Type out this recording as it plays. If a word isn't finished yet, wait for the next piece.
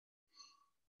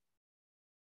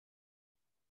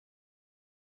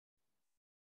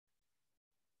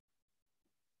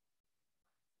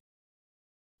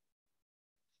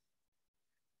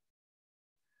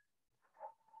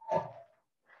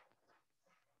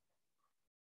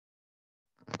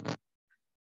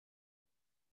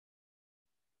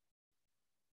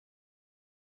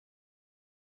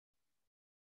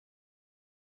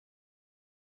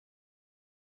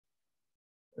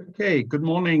Okay, good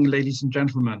morning, ladies and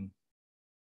gentlemen,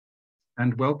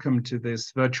 and welcome to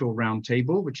this virtual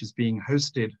roundtable, which is being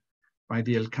hosted by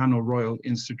the Elcano Royal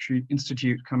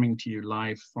Institute, coming to you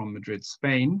live from Madrid,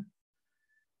 Spain.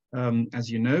 As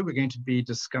you know, we're going to be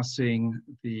discussing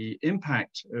the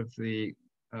impact of the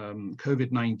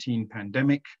COVID-19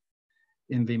 pandemic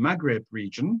in the Maghreb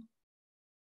region.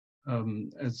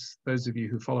 As those of you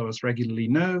who follow us regularly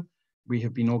know, we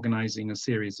have been organizing a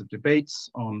series of debates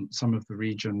on some of the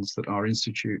regions that our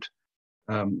institute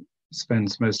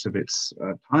spends most of its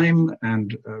time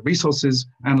and resources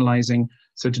analyzing.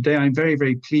 So today I'm very,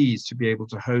 very pleased to be able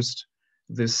to host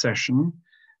this session.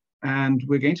 And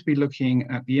we're going to be looking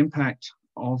at the impact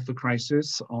of the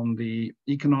crisis on the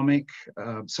economic,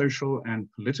 social,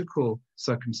 and political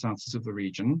circumstances of the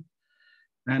region.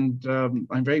 And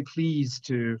I'm very pleased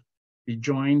to be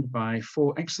joined by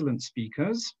four excellent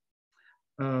speakers.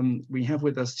 We have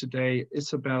with us today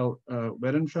Isabelle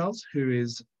Werenfels, who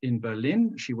is in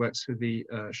Berlin. She works for the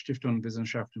Stiftung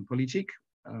Wissenschaft und Politik.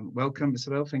 Welcome,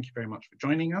 Isabelle. Thank you very much for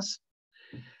joining us.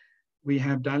 We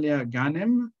have Dalia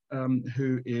Ghanem,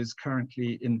 who is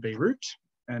currently in Beirut,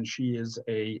 and she is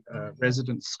a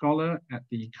resident scholar at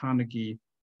the Carnegie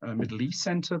Middle East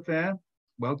Center there.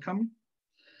 Welcome.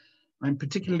 I'm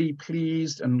particularly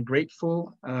pleased and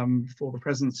grateful for the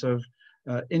presence of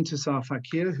Intissar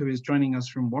Fakir, who is joining us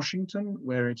from Washington,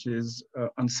 where it is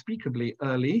unspeakably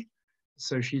early.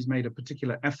 So she's made a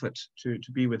particular effort to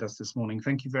be with us this morning.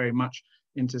 Thank you very much,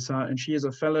 Intissar. And she is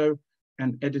a fellow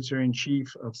and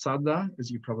editor-in-chief of Sada, as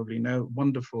you probably know,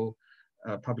 wonderful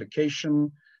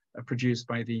publication produced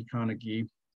by the Carnegie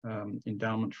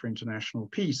Endowment for International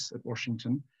Peace at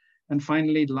Washington. And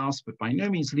finally, last but by no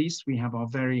means least, we have our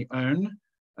very own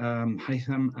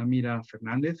Haitham Amira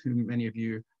Fernandez, whom many of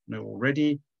you know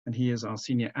already, and he is our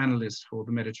senior analyst for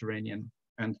the Mediterranean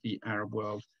and the Arab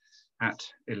world at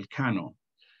Elcano.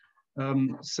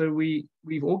 So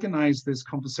we've organized this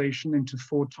conversation into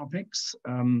four topics.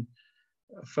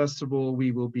 First of all,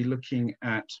 we will be looking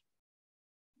at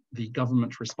the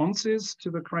government responses to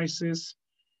the crisis.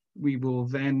 We will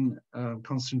then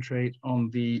concentrate on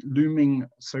the looming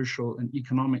social and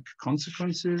economic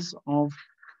consequences of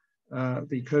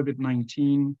the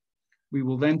COVID-19. We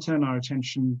will then turn our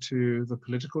attention to the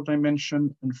political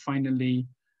dimension, and finally,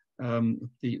 the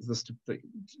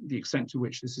extent to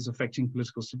which this is affecting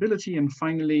political stability. And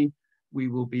finally, we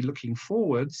will be looking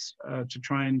forwards to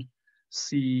try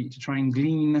and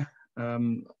glean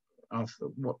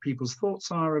what people's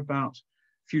thoughts are about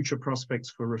future prospects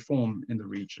for reform in the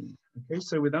region. Okay,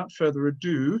 so without further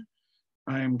ado,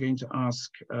 I am going to ask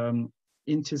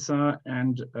Intissar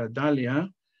and Dalia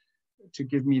to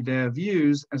give me their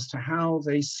views as to how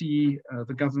they see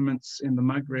the governments in the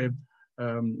Maghreb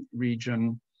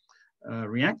region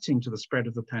reacting to the spread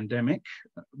of the pandemic.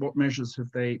 What measures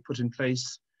have they put in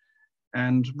place?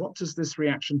 And what does this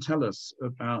reaction tell us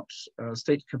about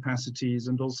state capacities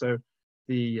and also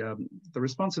the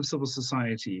response of civil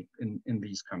society in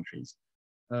these countries?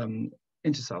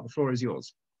 Intissar, the floor is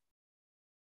yours.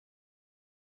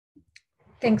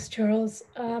 Thanks, Charles.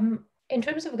 In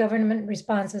terms of government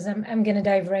responses, I'm going to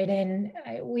dive right in.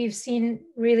 We've seen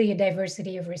really a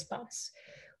diversity of response.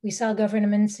 We saw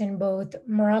governments in both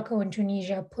Morocco and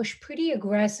Tunisia push pretty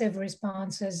aggressive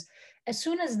responses as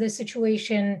soon as the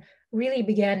situation really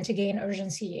began to gain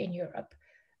urgency in Europe.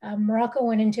 Morocco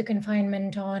went into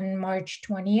confinement on March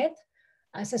 20th,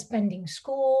 suspending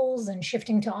schools and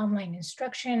shifting to online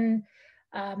instruction.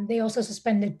 They also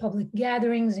suspended public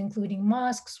gatherings, including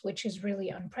mosques, which is really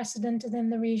unprecedented in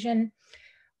the region.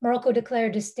 Morocco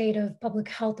declared a state of public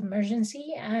health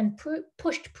emergency and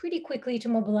pushed pretty quickly to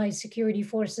mobilize security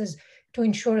forces to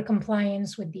ensure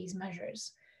compliance with these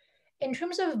measures. In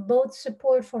terms of both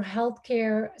support for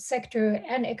healthcare sector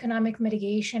and economic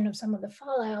mitigation of some of the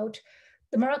fallout,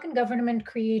 the Moroccan government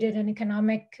created an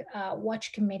economic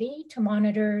watch committee to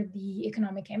monitor the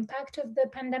economic impact of the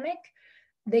pandemic.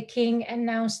 The king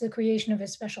announced the creation of a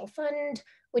special fund,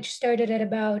 which started at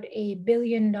about $1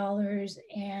 billion,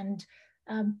 and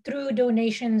through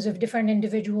donations of different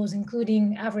individuals,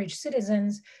 including average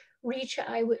citizens, reach,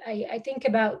 I think,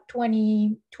 about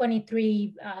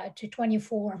 23 to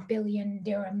 24 billion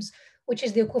dirhams, which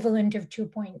is the equivalent of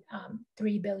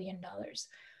 $2.3 billion.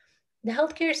 The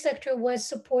healthcare sector was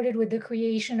supported with the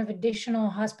creation of additional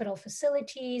hospital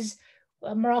facilities.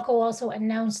 Morocco also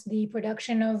announced the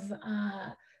production of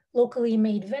locally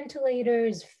made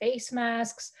ventilators, face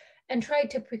masks, and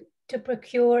tried to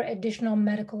procure additional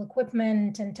medical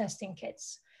equipment and testing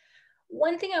kits.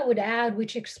 One thing I would add,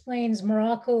 which explains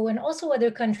Morocco and also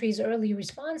other countries' early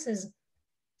responses,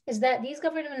 is that these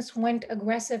governments went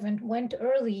aggressive and went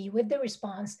early with the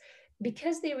response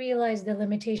because they realized the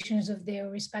limitations of their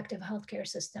respective healthcare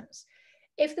systems.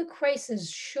 If the crisis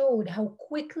showed how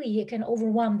quickly it can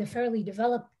overwhelm the fairly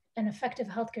developed and effective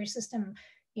healthcare system,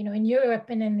 in Europe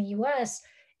and in the US,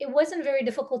 it wasn't very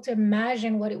difficult to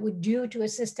imagine what it would do to a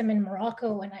system in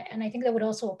Morocco. And I think that would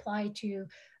also apply to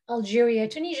Algeria.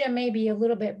 Tunisia may be a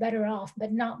little bit better off,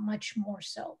 but not much more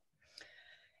so.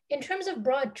 In terms of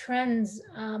broad trends,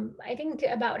 I think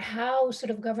about how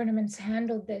sort of governments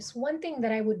handled this. One thing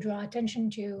that I would draw attention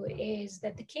to is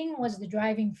that the king was the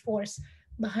driving force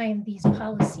behind these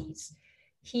policies.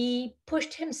 He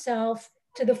pushed himself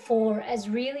to the fore as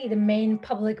really the main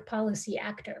public policy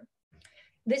actor.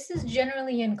 This is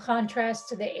generally in contrast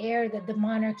to the air that the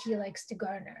monarchy likes to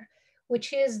garner,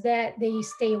 which is that they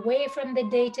stay away from the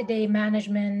day-to-day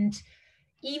management,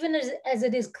 even as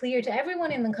it is clear to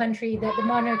everyone in the country that the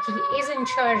monarchy is in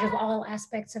charge of all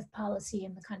aspects of policy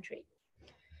in the country.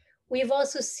 We've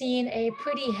also seen a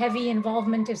pretty heavy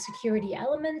involvement of security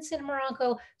elements in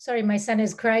Morocco. Sorry, my son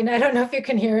is crying. I don't know if you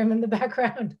can hear him in the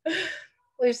background.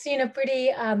 We've seen a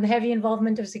pretty heavy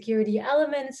involvement of security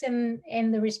elements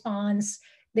in the response.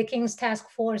 The King's Task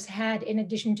Force had, in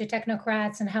addition to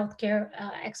technocrats and healthcare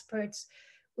experts,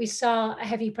 we saw a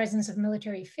heavy presence of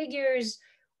military figures.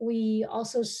 We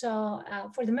also saw,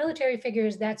 for the military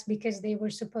figures, that's because they were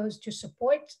supposed to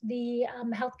support the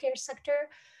healthcare sector.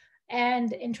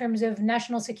 And in terms of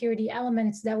national security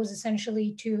elements, that was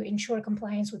essentially to ensure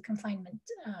compliance with confinement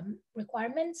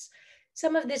requirements.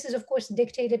 Some of this is, of course,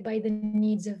 dictated by the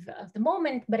needs of the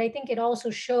moment, but I think it also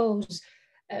shows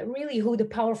really who the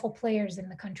powerful players in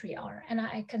the country are. And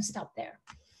I can stop there.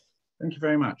 Thank you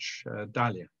very much.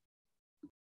 Dalia.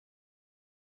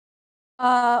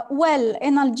 Well,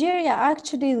 in Algeria,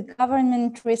 actually, the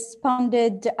government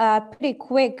responded pretty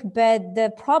quick, but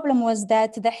the problem was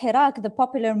that the Hirak, the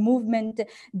popular movement,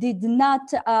 did not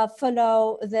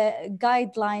follow the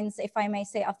guidelines, if I may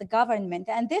say, of the government.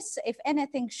 And this, if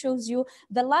anything, shows you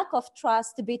the lack of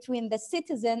trust between the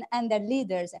citizen and their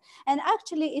leaders. And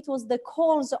actually, it was the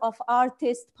calls of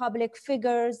artists, public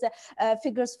figures,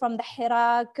 figures from the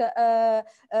Hirak,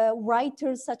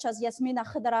 writers such as Yasmina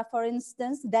Khadra, for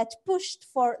instance, that pushed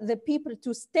for the people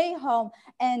to stay home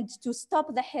and to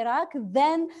stop the Hirak.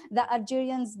 Then the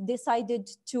Algerians decided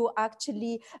to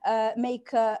actually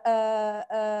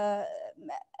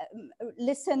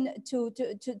listen to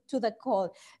the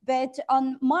call. But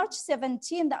on March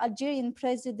 17, the Algerian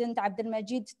president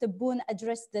Abdelmajid Tebboune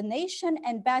addressed the nation,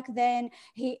 and back then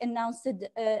he announced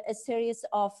a series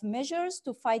of measures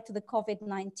to fight the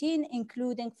COVID-19,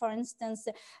 including, for instance,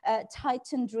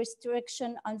 tightened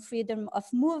restriction on freedom of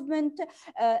movement.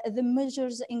 The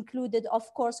measures included,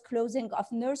 of course, closing of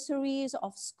nurseries,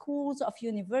 of schools, of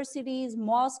universities,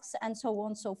 mosques, and so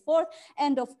on and so forth,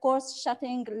 and of course,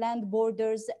 shutting land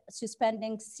borders,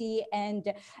 suspending sea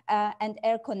and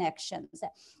air connections.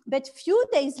 But few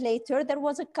days later, there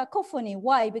was a cacophony.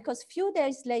 Why? Because few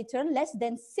days later, less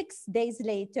than 6 days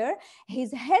later,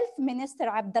 his health minister,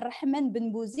 Abdelrahman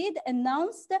bin Bouzid,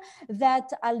 announced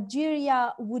that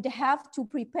Algeria would have to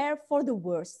prepare for the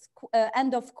worst,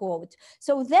 end of quote.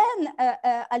 So then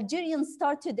Algerians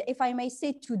started, if I may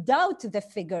say, to doubt the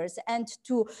figures and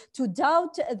to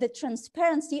doubt the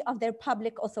transparency of their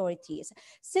public authorities.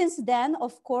 Since then,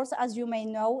 of course, as you may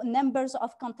know, numbers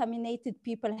of contaminated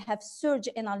people have surged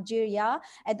in Algeria,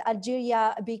 and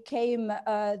Algeria became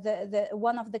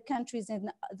one of the countries in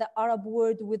the Arab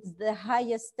world with the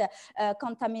highest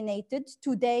contaminated.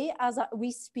 Today, as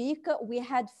we speak, we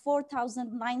had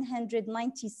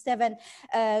 4,997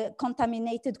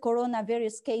 contaminated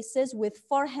coronavirus cases with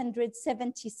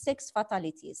 476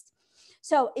 fatalities.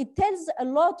 So it tells a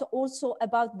lot also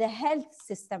about the health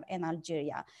system in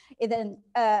Algeria.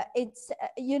 It's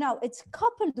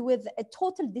coupled with a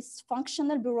total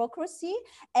dysfunctional bureaucracy,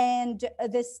 and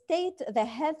the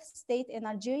health state in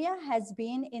Algeria has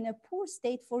been in a poor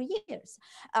state for years,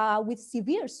 with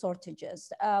severe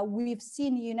shortages. We've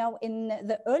seen, in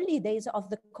the early days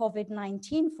of the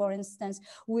COVID-19, for instance,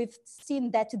 we've seen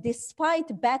that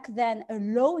despite back then a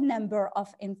low number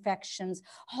of infections,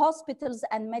 hospitals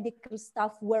and medical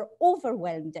staff were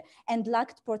overwhelmed and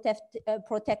lacked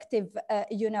protective,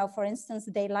 for instance,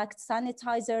 they lacked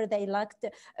sanitizer, they lacked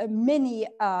many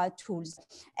tools.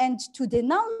 And to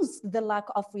denounce the lack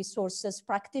of resources,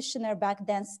 practitioners back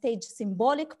then staged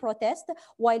symbolic protest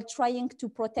while trying to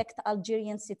protect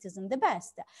Algerian citizens the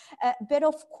best. But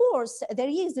of course, there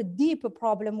is a deep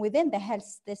problem within the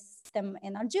health system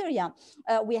in Algeria.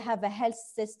 We have a health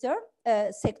sector,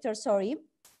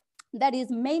 that is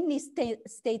mainly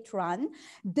state-run,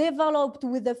 developed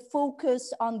with a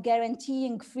focus on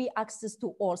guaranteeing free access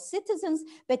to all citizens,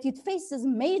 but it faces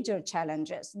major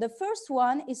challenges. The first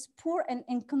one is poor and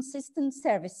inconsistent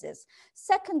services.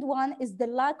 Second one is the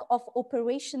lack of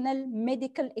operational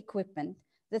medical equipment.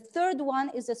 The third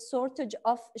one is a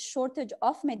shortage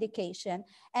of medication.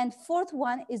 And fourth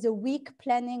one is a weak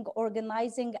planning,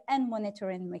 organizing, and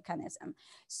monitoring mechanism.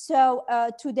 So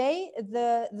today,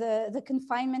 the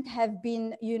confinement have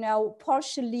been,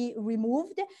 partially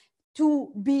removed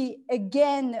to be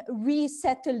again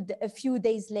resettled a few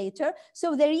days later.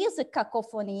 So there is a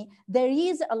cacophony, there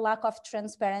is a lack of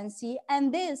transparency,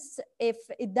 and this, if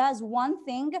it does one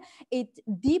thing, it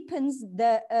deepens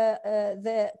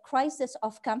the crisis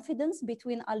of confidence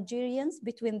between Algerians,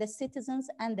 between the citizens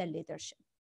and the leadership.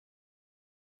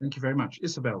 Thank you very much.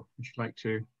 Isabelle, would you like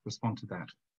to respond to that?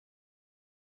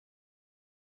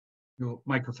 Your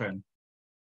microphone.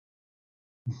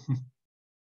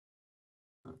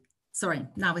 Sorry,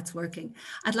 now it's working.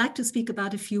 I'd like to speak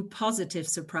about a few positive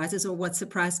surprises, or what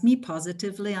surprised me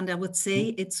positively. And I would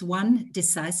say it's one,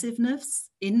 decisiveness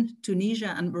in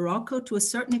Tunisia and Morocco, to a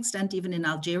certain extent, even in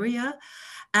Algeria.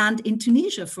 And in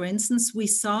Tunisia, for instance, we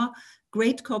saw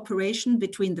great cooperation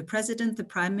between the president, the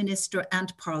prime minister,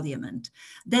 and parliament.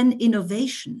 Then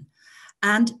innovation.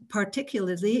 And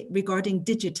particularly regarding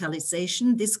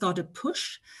digitalization, this got a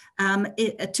push.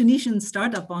 A Tunisian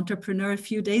startup entrepreneur a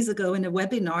few days ago in a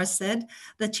webinar said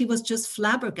that she was just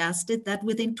flabbergasted that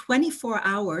within 24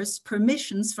 hours,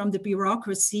 permissions from the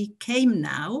bureaucracy came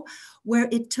now, where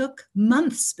it took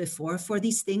months before for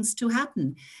these things to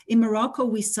happen. In Morocco,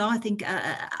 we saw, I think,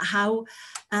 how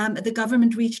the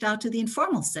government reached out to the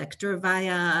informal sector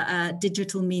via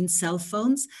digital means, cell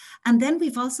phones. And then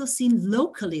we've also seen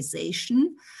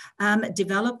localization,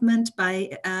 development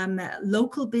by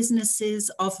local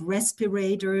businesses of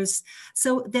respirators.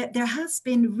 So there has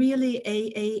been really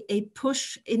a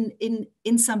push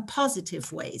in some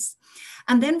positive ways.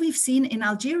 And then we've seen in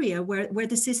Algeria, where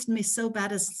the system is so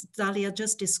bad, as Dalia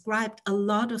just described, a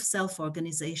lot of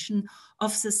self-organization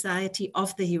of society,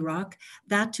 of the Iraq.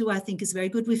 That too, I think, is very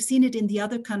good. We've seen it in the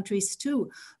other countries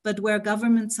too, but where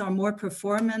governments are more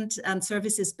performant and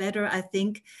services better, I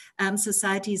think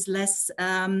society is less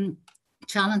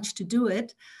challenged to do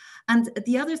it. And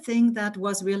the other thing that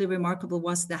was really remarkable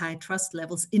was the high trust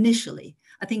levels initially.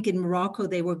 I think in Morocco,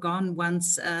 they were gone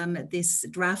once this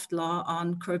draft law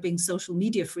on curbing social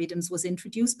media freedoms was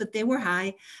introduced, but they were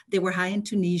high. They were high in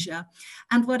Tunisia.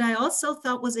 And what I also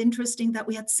thought was interesting, that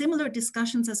we had similar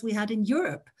discussions as we had in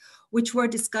Europe, which were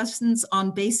discussions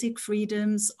on basic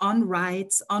freedoms, on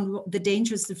rights, on the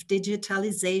dangers of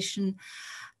digitalization.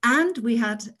 And we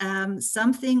had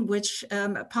something which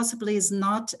possibly is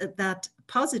not that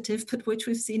positive, but which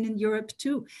we've seen in Europe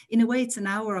too. In a way, it's an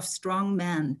hour of strong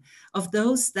men, of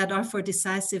those that are for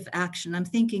decisive action. I'm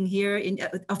thinking here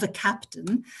of a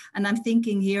captain, and I'm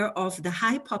thinking here of the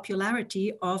high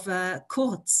popularity of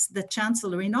Kurz, the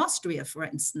chancellor in Austria, for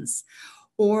instance,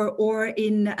 or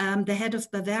in the head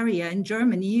of Bavaria in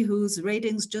Germany, whose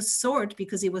ratings just soared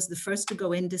because he was the first to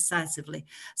go in decisively.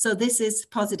 So this is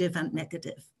positive and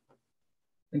negative.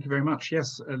 Thank you very much.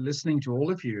 Yes, listening to all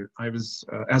of you, I was,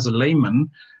 as a layman,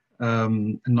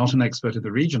 not an expert of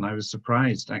the region, I was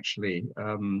surprised, actually,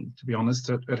 to be honest,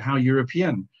 at how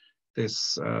European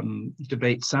this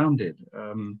debate sounded,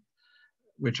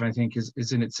 which I think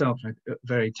is in itself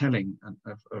very telling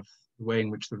of the way in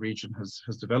which the region has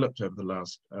developed over the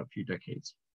last few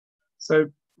decades. So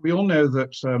we all know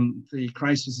that the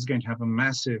crisis is going to have a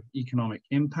massive economic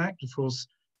impact. Of course,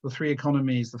 the three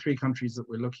economies, the three countries that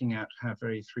we're looking at have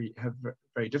very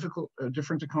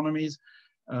different economies.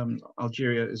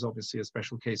 Algeria is obviously a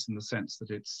special case in the sense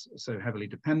that it's so heavily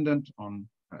dependent on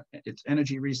its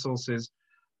energy resources.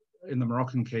 In the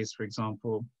Moroccan case, for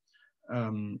example,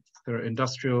 there are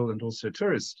industrial and also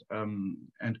tourist,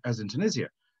 and as in Tunisia,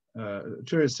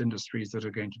 tourist industries that are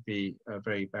going to be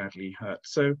very badly hurt.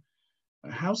 So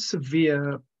how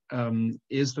severe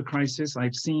is the crisis?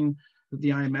 I've seen that the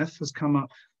IMF has come up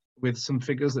with some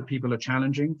figures that people are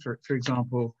challenging. For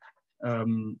example,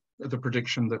 the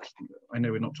prediction that, I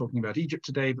know we're not talking about Egypt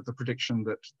today, but the prediction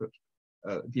that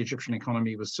the Egyptian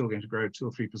economy was still going to grow 2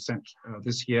 or 3%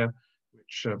 this year,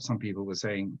 which some people were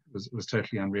saying was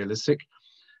totally unrealistic.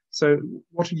 So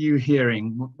what are you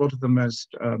hearing? What are the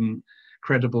most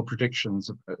credible predictions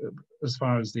as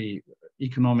far as the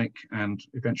economic and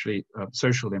eventually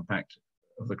social impact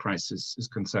of the crisis is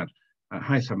concerned?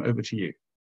 Haitham, over to you.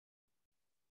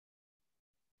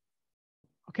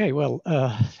 Okay, well,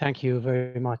 thank you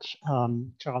very much,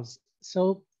 Charles.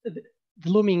 So the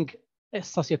looming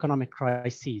socioeconomic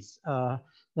crises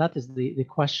that is the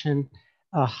question,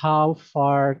 how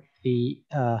far the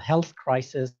health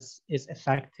crisis is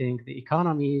affecting the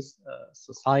economies,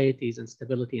 societies, and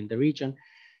stability in the region,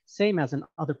 same as in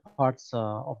other parts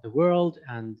of the world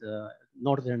and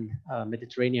northern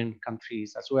Mediterranean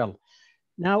countries as well.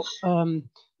 Now,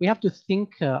 we have to think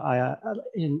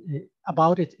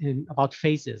about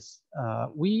phases.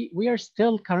 We are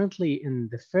still currently in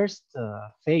the first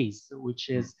phase, which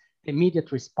is the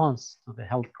immediate response to the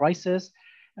health crisis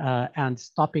and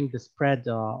stopping the spread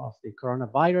of the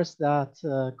coronavirus that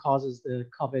causes the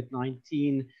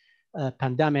COVID-19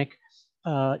 pandemic.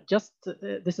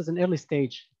 This is an early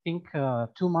stage. Think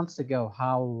 2 months ago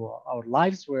how our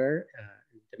lives were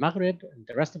in the Maghreb and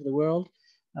the rest of the world.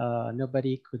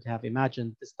 Nobody could have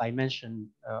imagined this dimension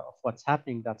of what's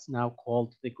happening that's now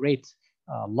called the Great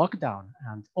Lockdown.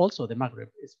 And also the Maghreb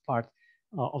is part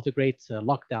of the Great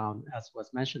Lockdown, as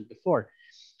was mentioned before.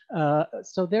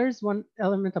 So there is one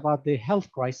element about the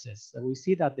health crisis. We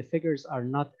see that the figures are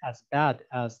not as bad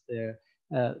as the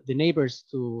neighbors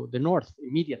to the north,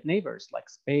 immediate neighbors like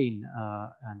Spain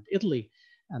and Italy.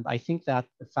 And I think that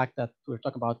the fact that we're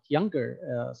talking about younger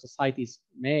societies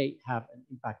may have an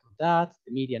impact on that.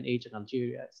 The median age in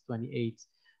Algeria is 28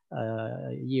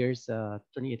 years,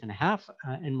 28 and a half.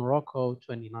 In Morocco,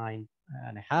 29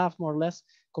 and a half, more or less,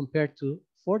 compared to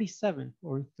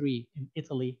 47.3 in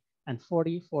Italy and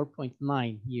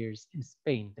 44.9 years in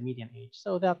Spain, the median age.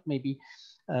 So that may be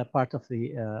part of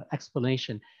the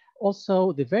explanation.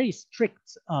 Also, the very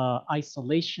strict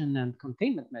isolation and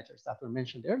containment measures that were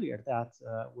mentioned earlier that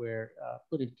were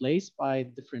put in place by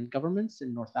different governments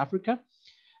in North Africa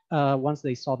once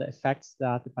they saw the effects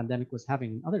that the pandemic was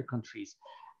having in other countries.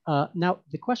 Now,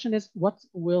 the question is, what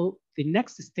will the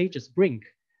next stages bring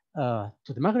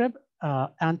to the Maghreb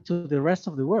and to the rest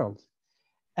of the world?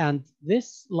 And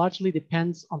this largely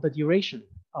depends on the duration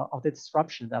of the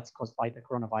disruption that's caused by the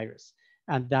coronavirus,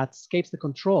 and that escapes the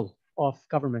control of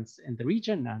governments in the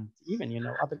region and even,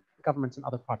 other governments in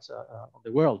other parts of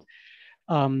the world.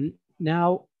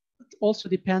 Now, it also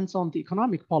depends on the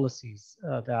economic policies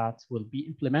that will be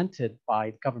implemented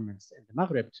by governments in the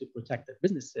Maghreb to protect their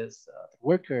businesses, the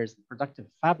workers, the productive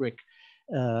fabric,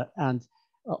 and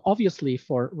obviously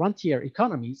for rentier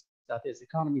economies, that is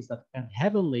economies that depend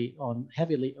heavily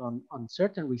on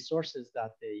certain resources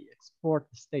that the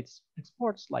states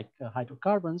exports, like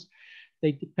hydrocarbons.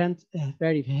 They depend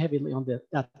very heavily on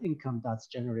that income that's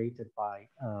generated by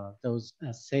those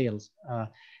sales.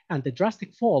 And the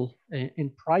drastic fall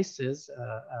in prices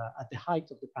at the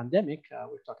height of the pandemic,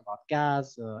 we're talking about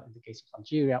gas, in the case of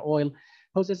Algeria, oil,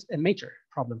 poses a major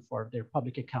problem for their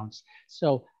public accounts.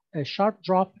 So a sharp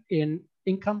drop in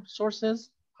income sources,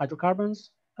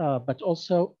 hydrocarbons, but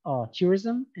also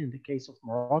tourism in the case of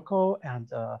Morocco and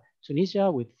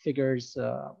Tunisia, with figures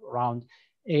around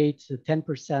 8 to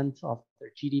 10% of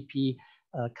their GDP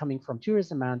coming from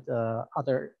tourism and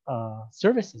other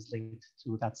services linked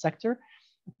to that sector,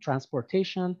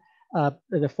 transportation.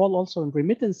 The fall also in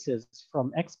remittances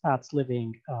from expats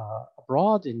living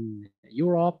abroad in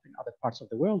Europe and other parts of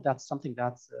the world. That's something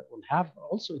that will have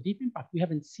also a deep impact. We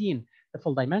haven't seen the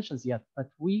full dimensions yet, but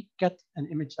we get an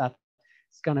image that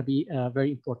it's going to be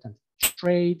very important.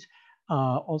 Trade,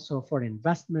 also foreign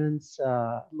investments,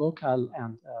 local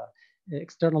and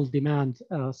external demand.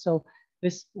 So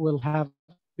this will have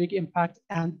big impact,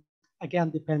 and again,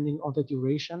 depending on the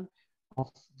duration of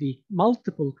the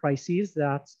multiple crises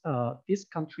that these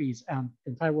countries and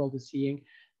the entire world is seeing,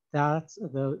 that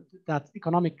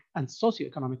economic and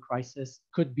socio-economic crisis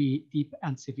could be deep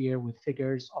and severe with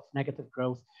figures of negative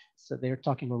growth. So they're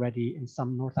talking already in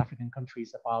some North African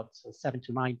countries about 7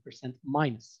 to 9%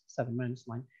 minus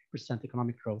 9%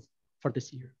 economic growth for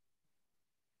this year.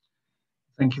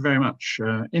 Thank you very much.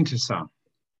 Intissar.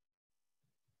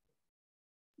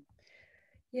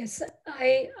 Yes,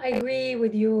 I agree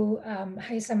with you,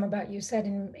 Haitham, about you said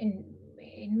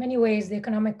in many ways, the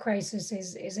economic crisis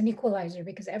is an equalizer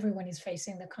because everyone is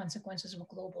facing the consequences of a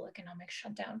global economic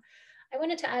shutdown. I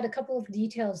wanted to add a couple of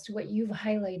details to what you've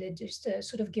highlighted just to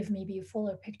sort of give maybe a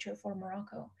fuller picture for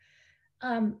Morocco.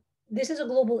 This is a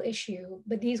global issue,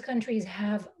 but these countries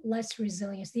have less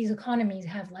resilience. These economies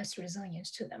have less resilience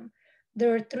to them.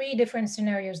 There are 3 different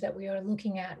scenarios that we are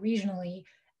looking at regionally,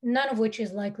 none of which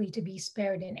is likely to be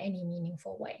spared in any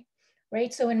meaningful way,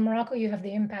 right? So in Morocco, you have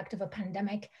the impact of a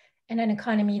pandemic and an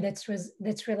economy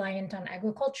that's reliant on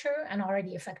agriculture and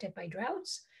already affected by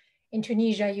droughts. In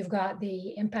Tunisia, you've got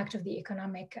the impact of the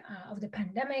economic of the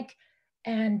pandemic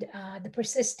and the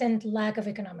persistent lack of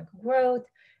economic growth.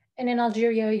 And in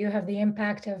Algeria, you have the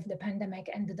impact of the pandemic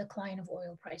and the decline of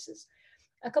oil prices.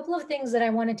 A couple of things that I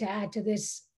wanted to add to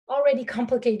this already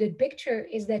complicated picture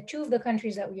is that two of the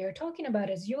countries that we are talking about,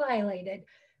 as you highlighted,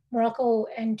 Morocco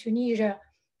and Tunisia,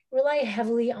 rely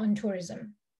heavily on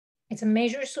tourism. It's a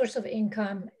major source of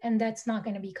income, and that's not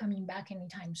going to be coming back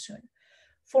anytime soon.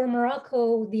 For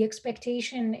Morocco, the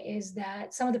expectation is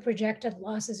that some of the projected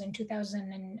losses in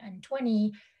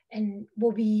 2020 and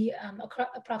will be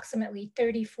approximately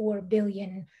 $34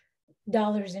 billion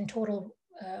in total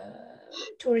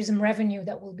tourism revenue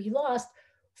that will be lost,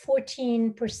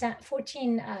 14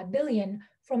 billion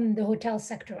from the hotel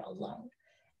sector alone.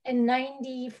 And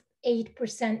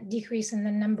 98% decrease in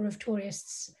the number of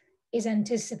tourists is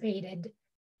anticipated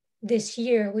this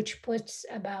year, which puts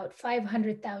about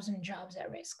 500,000 jobs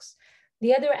at risk.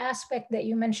 The other aspect that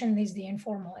you mentioned is the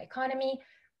informal economy.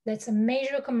 That's a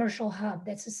major commercial hub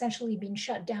that's essentially been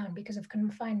shut down because of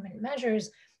confinement measures.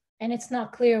 And it's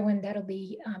not clear when that'll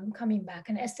be coming back.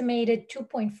 An estimated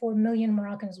 2.4 million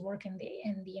Moroccans work in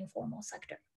the informal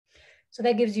sector. So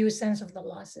that gives you a sense of the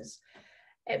losses.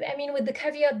 I mean, with the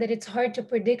caveat that it's hard to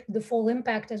predict the full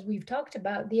impact, as we've talked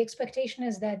about, the expectation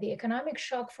is that the economic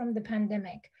shock from the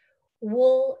pandemic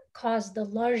will cause the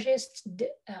largest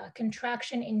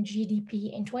contraction in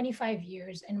GDP in 25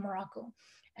 years in Morocco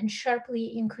and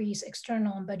sharply increase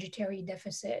external and budgetary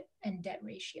deficit and debt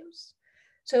ratios.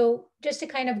 So just to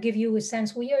kind of give you a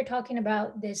sense, we are talking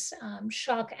about this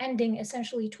shock ending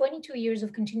essentially 22 years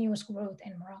of continuous growth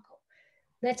in Morocco.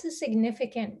 That's a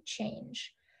significant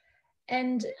change.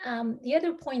 And the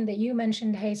other point that you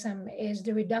mentioned, Haitham, is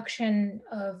the reduction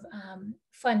of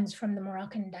funds from the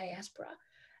Moroccan diaspora.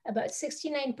 About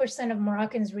 69% of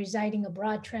Moroccans residing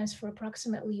abroad transfer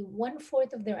approximately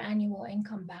 1/4 of their annual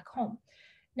income back home.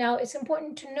 Now, it's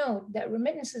important to note that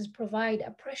remittances provide a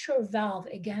pressure valve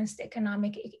against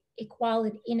economic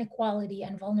inequality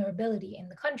and vulnerability in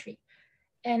the country.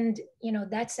 And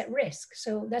that's at risk.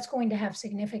 So that's going to have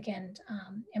significant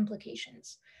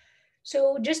implications.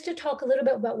 So just to talk a little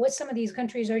bit about what some of these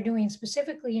countries are doing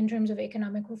specifically in terms of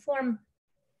economic reform,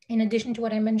 in addition to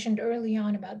what I mentioned early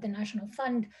on about the National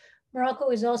Fund, Morocco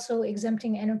is also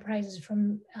exempting enterprises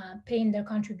from paying their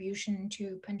contribution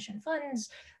to pension funds.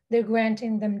 They're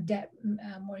granting them debt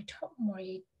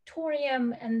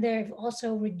moratorium, and they've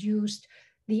also reduced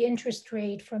the interest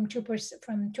rate from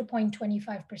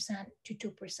 2.25% to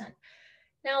 2%.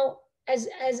 Now, as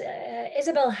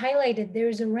Isabelle highlighted,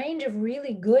 there's a range of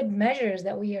really good measures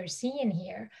that we are seeing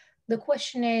here. The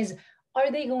question is,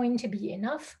 are they going to be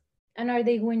enough? And are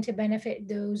they going to benefit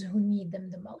those who need them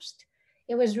the most?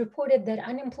 It was reported that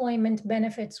unemployment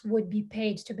benefits would be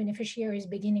paid to beneficiaries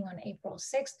beginning on April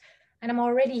 6th. And I'm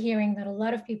already hearing that a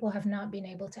lot of people have not been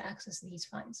able to access these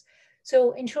funds.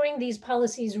 So ensuring these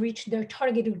policies reach their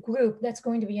targeted group, that's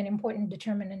going to be an important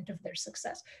determinant of their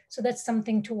success. So that's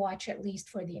something to watch, at least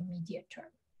for the immediate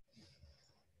term.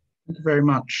 Thank you very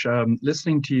much.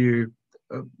 Listening to you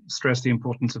stress the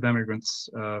importance of immigrants'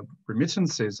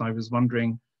 remittances, I was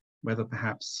wondering whether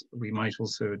perhaps we might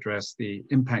also address the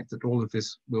impact that all of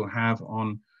this will have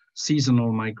on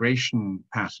seasonal migration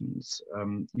patterns.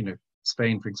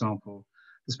 Spain, for example,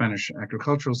 the Spanish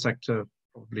agricultural sector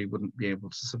probably wouldn't be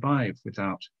able to survive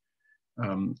without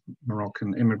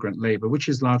Moroccan immigrant labor, which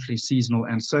is largely seasonal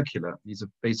and circular. These are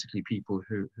basically people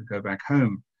who go back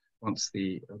home once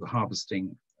the harvest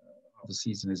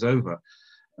season is over.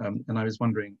 And I was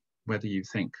wondering whether you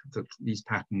think that these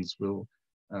patterns will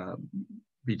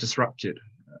be disrupted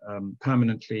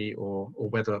permanently, or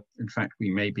whether, in fact, we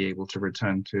may be able to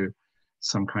return to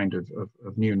some kind of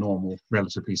new normal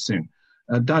relatively soon.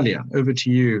 Dalia, over to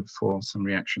you for some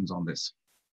reactions on this.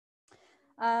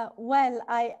 Well,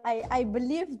 I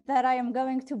believe that I am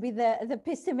going to be the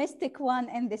pessimistic one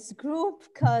in this group,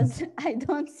 because I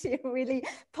don't see really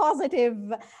positive.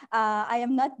 I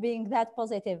am not being that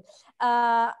positive.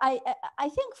 I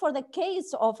think for the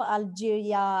case of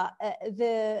Algeria,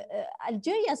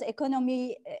 Algeria's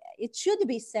economy, it should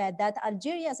be said that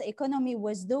Algeria's economy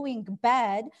was doing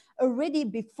bad already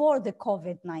before the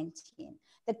COVID-19.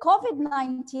 The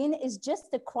COVID-19 is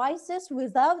just a crisis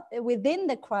within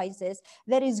the crisis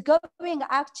that is going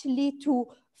actually to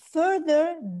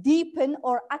further deepen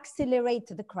or accelerate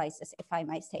the crisis, if I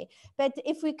might say. But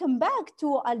if we come back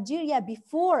to Algeria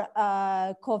before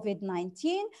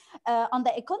COVID-19, on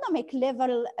the economic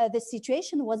level, the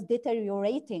situation was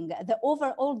deteriorating. The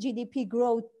overall GDP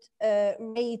growth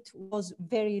rate was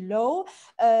very low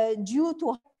due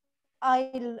to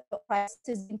oil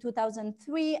prices in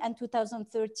 2003 and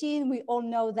 2013. We all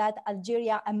know that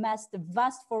Algeria amassed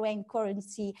vast foreign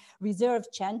currency reserve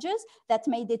changes that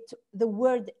made it the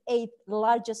world's 8th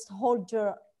largest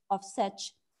holder of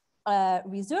such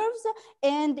reserves,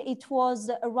 and it was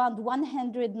around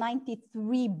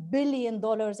 $193 billion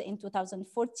in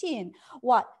 2014.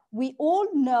 What we all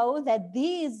know that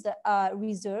these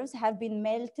reserves have been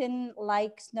melting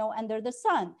like snow under the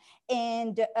sun.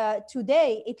 And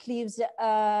today it leaves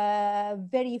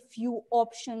very few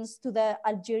options to the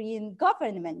Algerian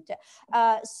government.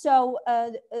 So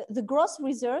the gross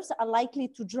reserves are likely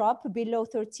to drop below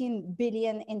 13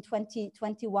 billion in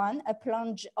 2021, a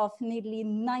plunge of nearly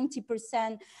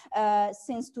 90%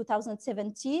 since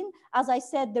 2017. As I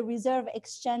said, the reserve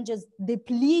exchanges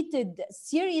depleted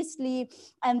seriously,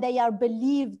 and they are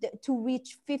believed to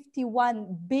reach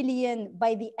 51 billion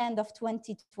by the end of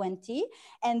 2020.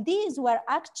 And these were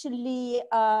actually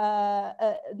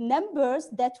numbers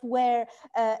that were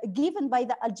given by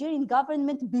the Algerian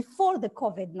government before the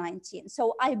COVID-19.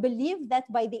 So I believe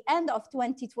that by the end of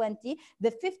 2020,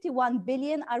 the 51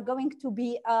 billion are going to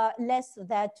be less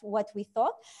than what we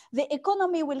thought. The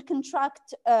economy will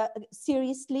contract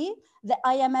seriously. The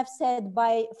IMF said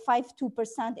by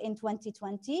 5.2% in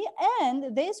 2020.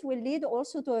 And this will lead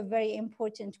also to a very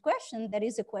important question. That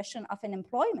is a question of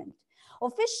unemployment.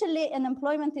 Officially,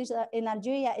 unemployment in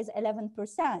Algeria is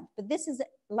 11%, but this is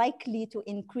likely to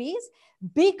increase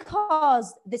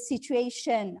because the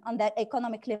situation on that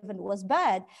economic level was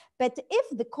bad. But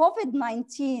if the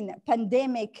COVID-19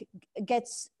 pandemic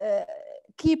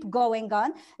keep going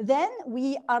on, then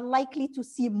we are likely to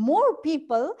see more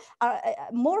people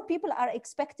are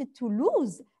expected to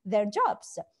lose their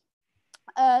jobs.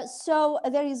 So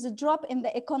there is a drop in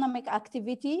the economic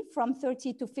activity from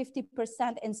 30 to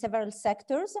 50% in several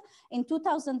sectors. In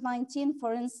 2019,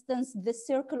 for instance, the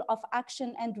Circle of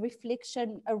Action and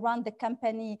Reflection around the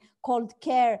company called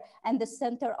CARE and the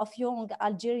Center of Young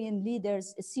Algerian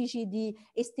Leaders, CGD,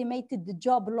 estimated the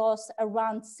job loss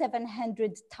around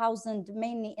 700,000,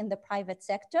 mainly in the private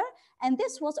sector. And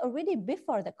this was already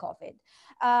before the COVID.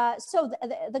 So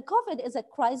the COVID is a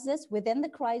crisis within the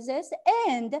crisis,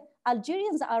 and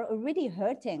Algerians are already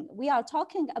hurting. We are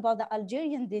talking about the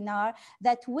Algerian dinar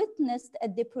that witnessed a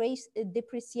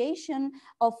depreciation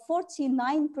of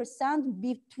 49%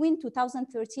 between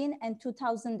 2013 and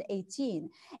 2018.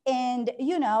 And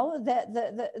you know,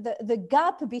 the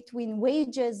gap between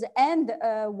wages and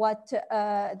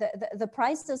the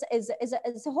prices is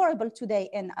horrible today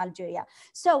in Algeria.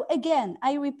 So again,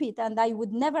 I repeat, and I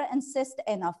would never insist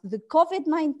enough, the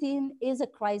COVID-19 is a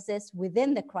crisis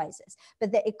within the crisis,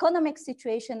 but the economic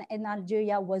situation in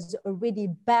Algeria was already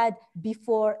bad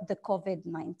before the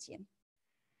COVID-19.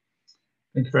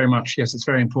 Thank you very much. Yes, it's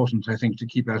very important, I think, to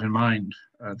keep that in mind,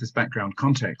 this background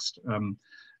context.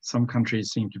 Some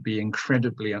countries seem to be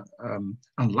incredibly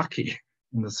unlucky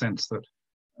in the sense that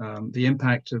the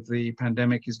impact of the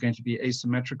pandemic is going to be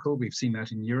asymmetrical. We've seen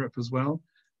that in Europe as well,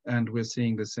 and we're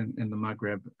seeing this in the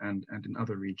Maghreb and in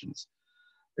other regions.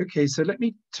 Okay, so let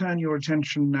me turn your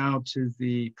attention now to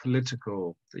the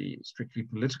strictly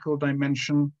political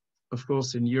dimension. Of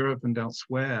course, in Europe and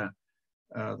elsewhere,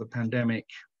 the pandemic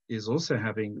is also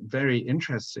having very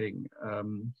interesting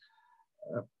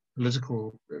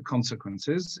political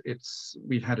consequences.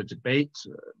 We've had a debate,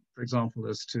 for example,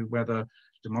 as to whether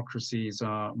democracies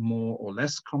are more or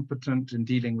less competent in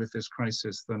dealing with this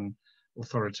crisis than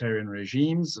authoritarian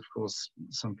regimes. Of course,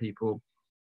 some people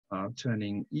are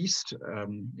turning east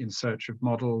in search of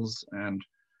models and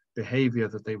behavior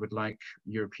that they would like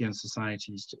European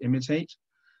societies to imitate.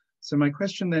 So my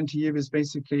question then to you is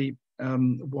basically,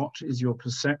 what is your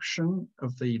perception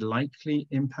of the likely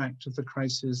impact of the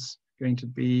crisis going to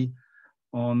be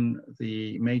on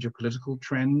the major political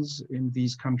trends in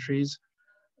these countries?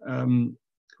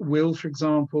 Will, for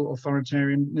example,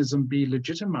 authoritarianism be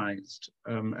legitimized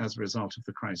as a result of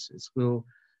the crisis? Will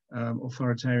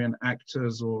authoritarian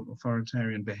actors or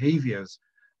authoritarian behaviors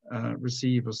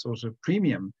receive a sort of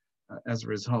premium as a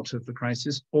result of the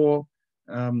crisis? Or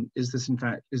is this in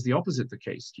fact, is the opposite the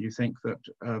case? Do you think that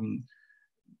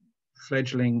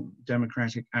fledgling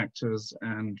democratic actors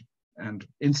and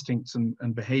instincts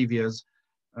and behaviors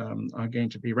are going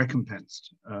to be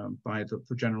recompensed by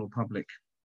the general public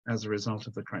as a result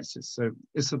of the crisis? So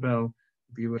Isabelle,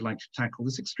 if you would like to tackle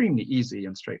this extremely easy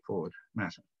and straightforward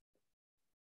matter.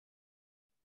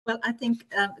 Well, I think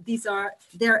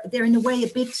they're in a way a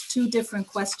bit two different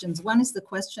questions. One is the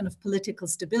question of political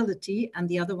stability, and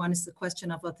the other one is the question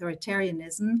of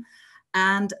authoritarianism.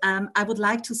 And I would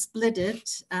like to split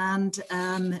it and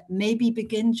maybe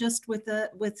begin just with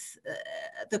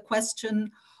the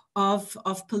question of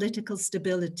political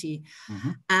stability,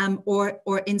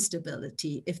 or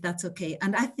instability, if that's okay.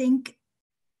 And I think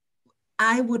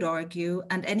I would argue,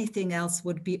 and anything else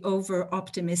would be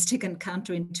over-optimistic and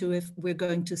counterintuitive, we're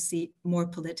going to see more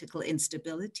political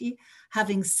instability.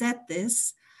 Having said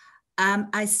this,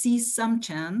 I see some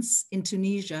chance in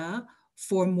Tunisia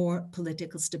for more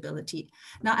political stability.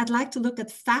 Now, I'd like to look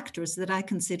at factors that I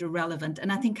consider relevant.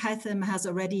 And I think Haytham has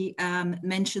already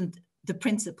mentioned the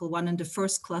principal one in the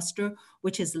first cluster,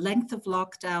 which is length of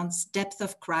lockdowns, depth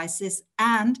of crisis,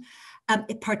 and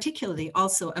particularly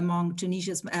also among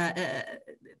Tunisia's,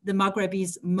 the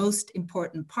Maghrebis' most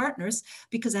important partners,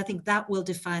 because I think that will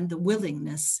define the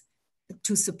willingness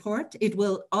to support. It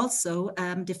will also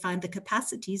define the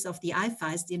capacities of the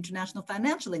IFIs, the international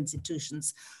financial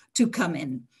institutions, to come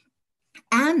in.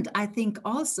 And I think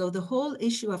also the whole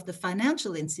issue of the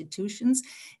financial institutions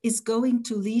is going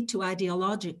to lead to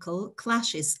ideological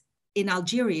clashes. In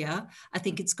Algeria, I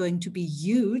think it's going to be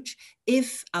huge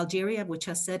if Algeria, which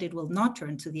has said it will not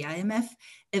turn to the IMF,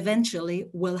 eventually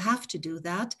will have to do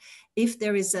that. If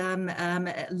there is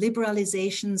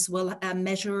liberalizations,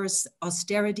 measures,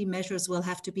 austerity measures will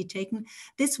have to be taken.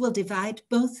 This will divide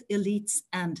both elites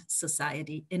and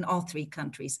society in all three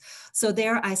countries. So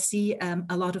there I see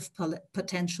a lot of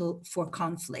potential for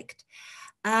conflict.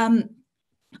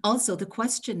 Also, the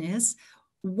question is,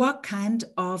 what kind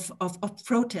of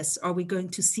protests are we going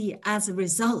to see as a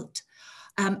result?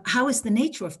 How is the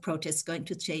nature of protests going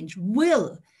to change?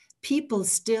 Will people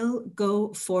still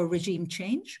go for regime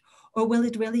change? Or will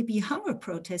it really be hunger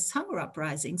protests, hunger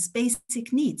uprisings,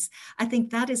 basic needs? I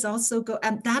think that is also,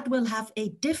 and that will have a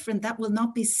different, that will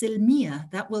not be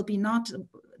silmiya, that will be not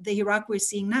the Iraq we're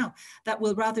seeing now. That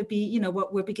will rather be, you know,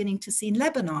 what we're beginning to see in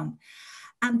Lebanon.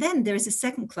 And then there's a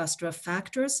second cluster of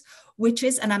factors, which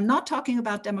is, and I'm not talking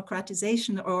about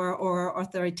democratization or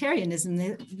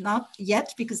authoritarianism, not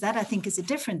yet, because that I think is a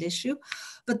different issue.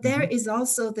 But there is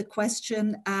also the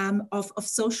question of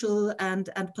social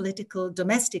and political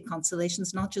domestic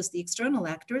constellations, not just the external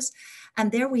actors.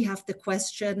 And there we have the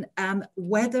question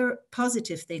whether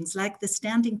positive things like the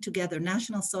standing together,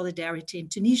 national solidarity in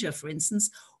Tunisia, for instance,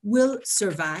 will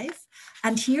survive.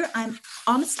 And here I'm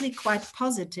honestly quite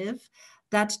positive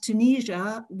that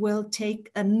Tunisia will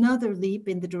take another leap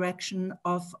in the direction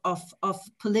of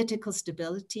political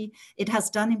stability. It has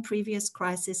done in previous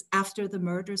crises after the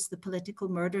murders, the political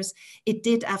murders. It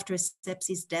did after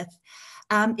Sepsi's death.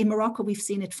 In Morocco, we've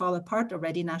seen it fall apart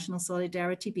already, national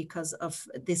solidarity, because of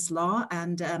this law,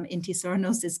 and Intissar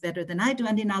knows this better than I do.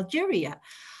 And in Algeria,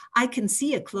 I can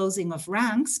see a closing of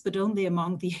ranks, but only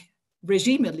among the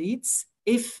regime elites,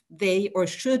 if they, or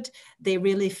should they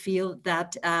really feel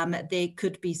that they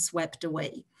could be swept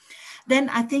away. Then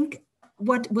I think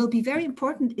what will be very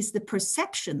important is the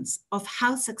perceptions of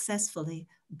how successfully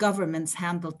governments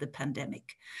handled the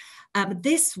pandemic.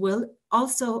 This will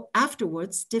also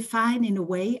afterwards define in a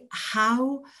way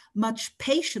how much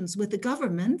patience with the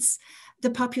governments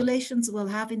the populations will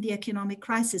have in the economic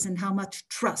crisis and how much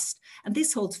trust. And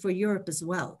this holds for Europe as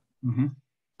well.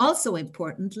 Also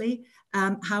importantly,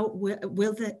 how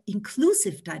will the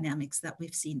inclusive dynamics that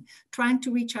we've seen, trying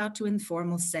to reach out to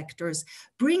informal sectors,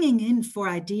 bringing in for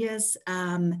ideas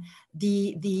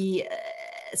the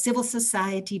civil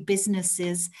society,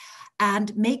 businesses,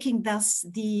 and making thus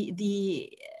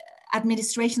the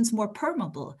administrations more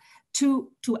permeable to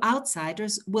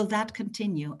outsiders, will that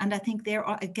continue? And I think there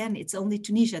are, again, it's only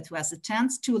Tunisia who has a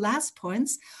chance. Two last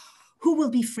points. Who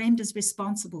will be framed as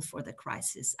responsible for the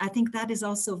crisis? I think that is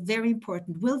also very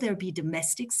important. Will there be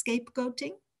domestic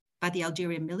scapegoating by the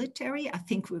Algerian military? I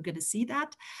think we're going to see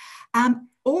that.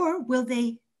 Or will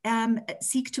they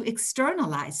seek to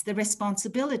externalize the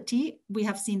responsibility? We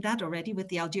have seen that already with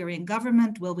the Algerian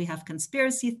government. Will we have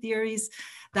conspiracy theories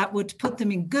that would put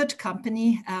them in good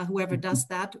company, whoever does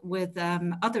that, with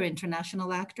other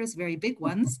international actors, very big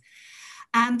ones?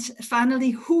 And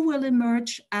finally, who will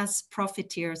emerge as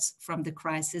profiteers from the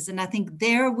crisis? And I think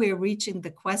there we're reaching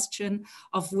the question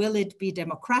of, will it be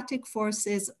democratic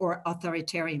forces or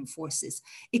authoritarian forces?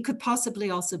 It could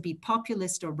possibly also be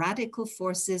populist or radical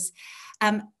forces.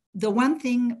 The one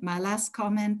thing, my last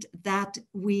comment, that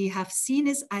we have seen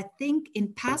is, I think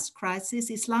in past crises,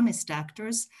 Islamist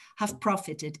actors have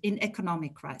profited in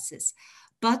economic crisis.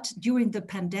 But during the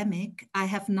pandemic, I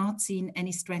have not seen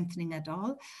any strengthening at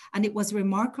all. And it was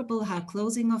remarkable how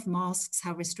closing of mosques,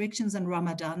 how restrictions on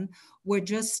Ramadan were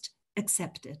just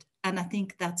accepted. And I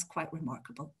think that's quite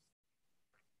remarkable.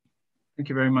 Thank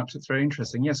you very much. It's very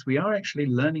interesting. Yes, we are actually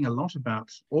learning a lot about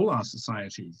all our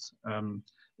societies,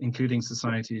 including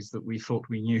societies that we thought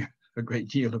we knew a great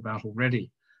deal about already.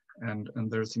 And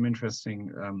there are some interesting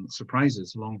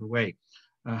surprises along the way.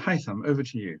 Haytham, over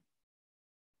to you.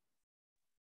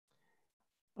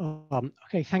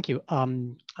 Okay, thank you.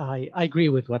 I agree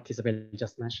with what Isabelle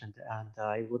just mentioned, and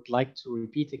I would like to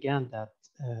repeat again that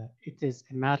it is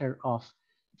a matter of,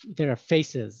 there are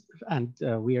phases, and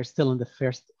we are still in the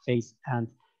first phase, and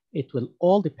it will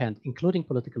all depend, including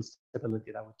political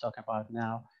stability that we're talking about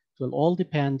now. It will all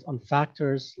depend on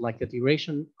factors like the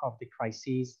duration of the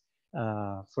crises.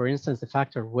 For instance, the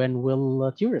factor, when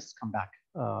will tourists come back?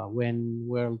 When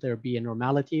will there be a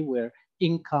normality where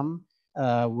income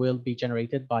will be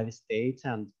generated by the state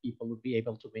and people will be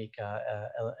able to make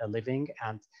a living,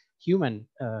 and human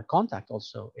contact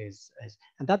also is,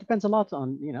 and that depends a lot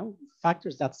on, you know,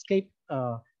 factors that escape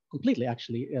completely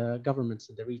actually governments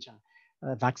in the region.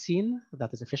 Vaccine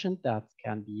that is efficient, that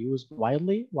can be used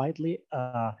widely,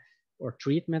 or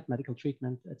treatment, medical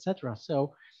treatment, etc.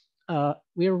 So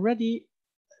we're already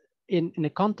in a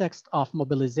context of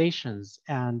mobilizations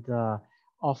and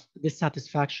of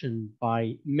dissatisfaction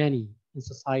by many in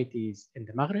societies in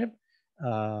the Maghreb,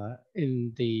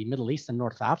 in the Middle East and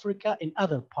North Africa, in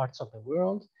other parts of the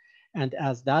world. And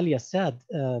as Dalia said,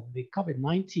 the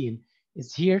COVID-19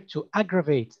 is here to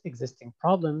aggravate existing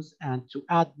problems and to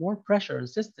add more pressure on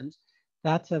systems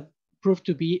that have proved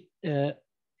to be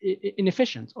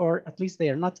inefficient, or at least they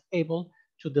are not able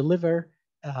to deliver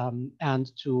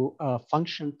and to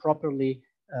function properly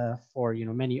for, you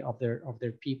know, many of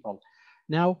their people.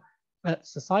 Now,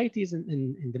 societies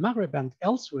in the Maghreb and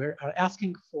elsewhere are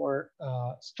asking for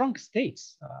strong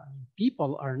states.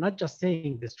 People are not just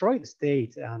saying destroy the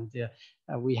state and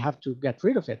we have to get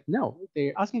rid of it. No,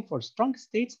 they're asking for strong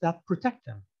states that protect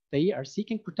them. They are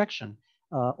seeking protection.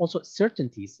 Also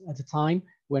certainties at a time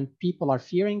when people are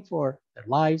fearing for their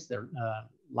lives, their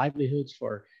livelihoods,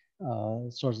 for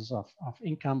sources of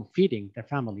income, feeding their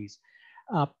families.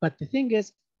 But the thing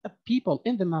is, people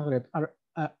in the Maghreb are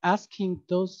asking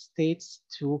those states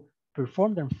to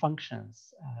perform their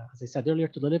functions, as I said earlier,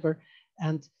 to deliver.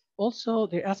 And also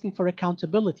they're asking for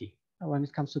accountability when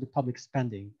it comes to the public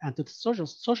spending and to the social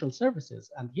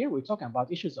services. And here we're talking about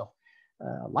issues of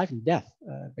life and death,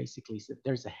 basically. So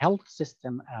there's a health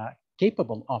system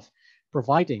capable of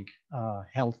providing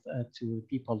health to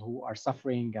people who are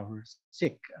suffering or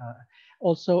sick.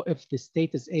 Also, if the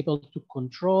state is able to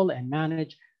control and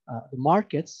manage the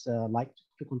markets, like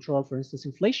to control, for instance,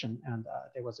 inflation. And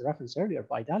there was a reference earlier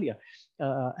by Dalia.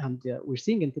 And we're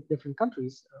seeing in different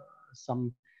countries,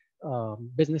 some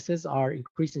businesses are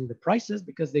increasing the prices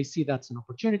because they see that's an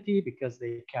opportunity, because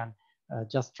they can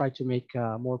just try to make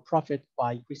more profit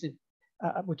by increasing.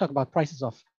 We talk about prices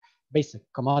of basic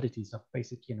commodities, of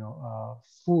basic, you know,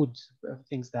 food,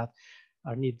 things that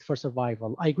are needed for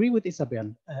survival. I agree with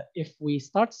Isabelle. If we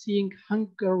start seeing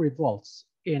hunger revolts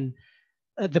in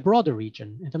the broader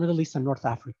region, in the Middle East and North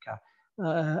Africa,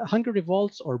 hunger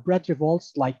revolts or bread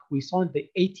revolts like we saw in the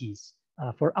 80s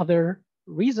for other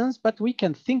reasons, but we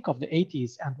can think of the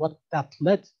 80s and what that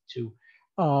led to.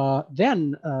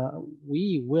 Then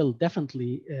we will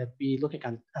definitely be looking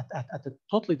at a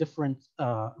totally different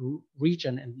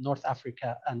region in North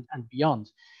Africa and beyond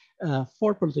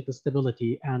for political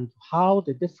stability, and how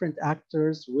the different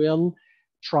actors will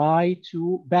try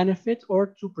to benefit or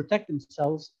to protect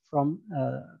themselves from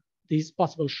these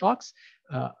possible shocks.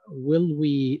 Will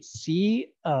we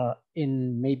see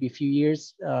in maybe a few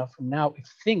years from now, if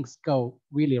things go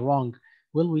really wrong,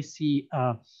 will we see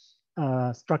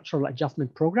structural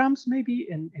adjustment programs maybe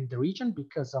in the region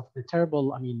because of the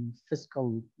terrible,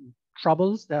 fiscal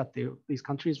troubles that these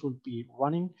countries will be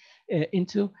running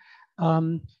into?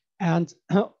 And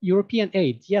European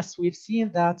aid, yes, we've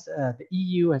seen that the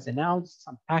EU has announced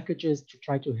some packages to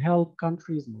try to help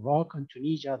countries, Morocco and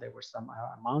Tunisia. There were some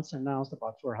amounts announced,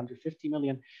 about 450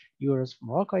 million euros for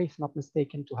Morocco, if not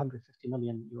mistaken, 250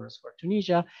 million euros for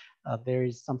Tunisia. There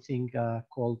is something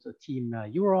called Team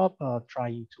Europe,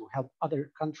 trying to help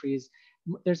other countries.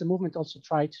 There's a movement also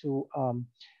try to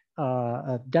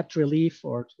debt relief,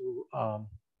 or to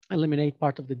eliminate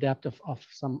part of the debt of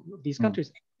some of these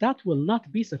countries. That will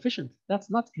not be sufficient. That's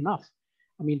not enough.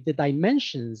 The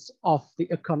dimensions of the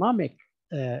economic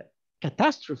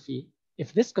catastrophe,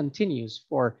 if this continues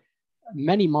for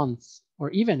many months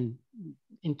or even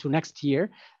into next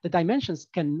year, the dimensions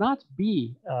cannot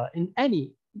be in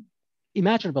any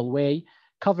imaginable way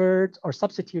covered or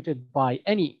substituted by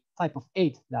any type of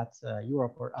aid that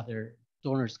Europe or other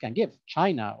donors can give.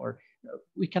 China, or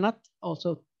we cannot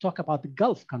also talk about the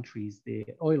Gulf countries, the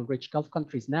oil-rich Gulf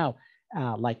countries now,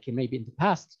 like maybe in the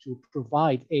past, to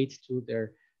provide aid to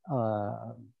their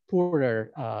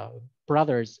poorer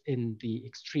brothers in the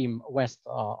extreme west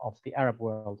of the Arab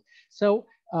world. So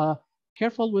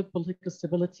careful with political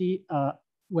stability.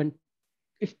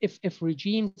 If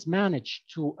regimes manage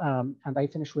to, and I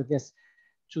finish with this,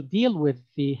 to deal with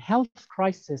the health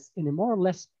crisis in a more or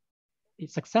less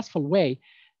successful way,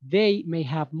 they may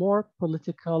have more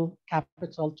political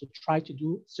capital to try to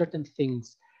do certain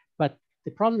things. But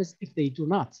the problem is if they do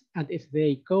not, and if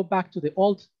they go back to the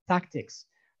old tactics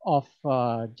of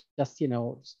just,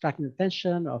 distracting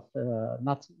attention, of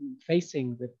not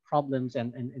facing the problems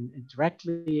and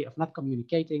directly, of not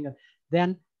communicating,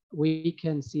 then we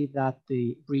can see that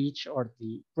the breach or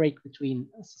the break between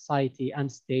society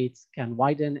and states can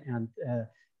widen, and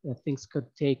things could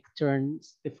take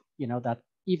turns if, that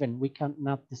even we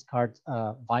cannot discard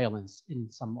violence in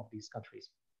some of these countries.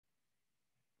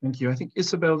 Thank you. I think,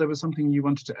 Isabelle, there was something you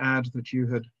wanted to add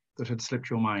that had slipped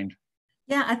your mind.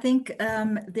 Yeah, I think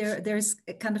there's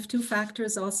kind of two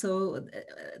factors also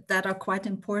that are quite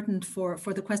important for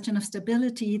the question of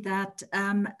stability that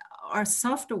are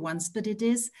softer ones, but it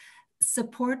is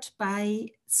support by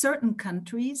certain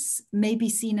countries may be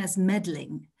seen as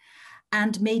meddling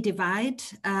and may divide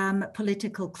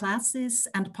political classes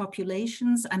and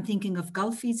populations. I'm thinking of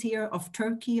Gulfies here, of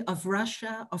Turkey, of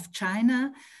Russia, of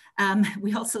China.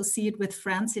 We also see it with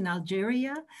France in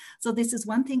Algeria. So this is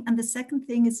one thing. And the second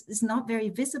thing is not very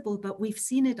visible, but we've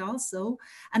seen it also.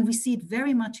 And we see it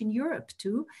very much in Europe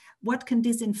too. What can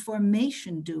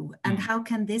disinformation do? And how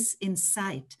can this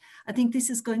incite? I think this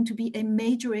is going to be a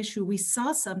major issue. We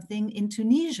saw something in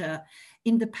Tunisia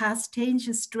in the past, a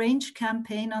strange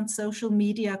campaign on social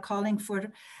media calling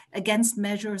for against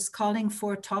measures, calling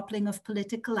for toppling of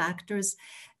political actors.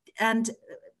 And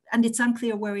it's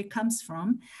unclear where it comes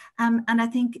from. And I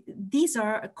think these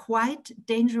are quite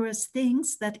dangerous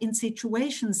things that in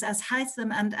situations as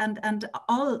Haitham and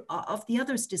all of the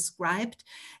others described,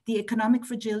 the economic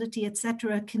fragility,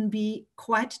 etc., can be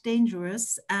quite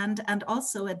dangerous and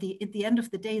also at the end of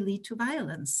the day lead to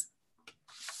violence.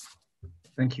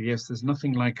 Thank you. Yes, there's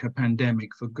nothing like a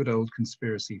pandemic for good old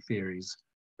conspiracy theories.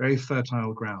 Very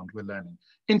fertile ground we're learning.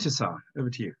 Intissar, over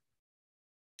to you.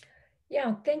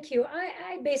 Yeah, thank you.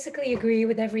 I basically agree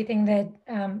with everything that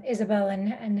Isabelle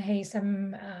and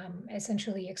Haitham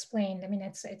essentially explained. I mean,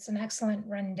 it's an excellent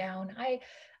rundown.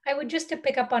 I would just to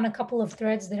pick up on a couple of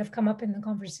threads that have come up in the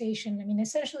conversation. I mean,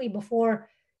 essentially before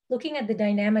looking at the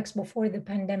dynamics before the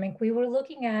pandemic, we were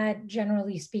looking at,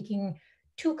 generally speaking,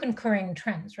 two concurring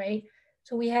trends, right?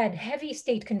 So we had heavy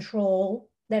state control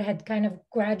that had kind of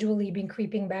gradually been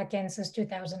creeping back in since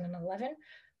 2011,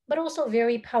 but also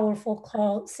very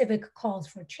powerful civic calls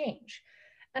for change.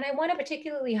 And I want to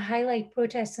particularly highlight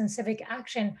protests and civic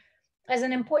action as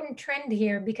an important trend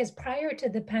here, because prior to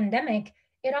the pandemic,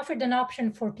 it offered an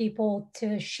option for people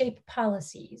to shape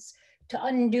policies, to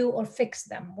undo or fix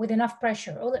them with enough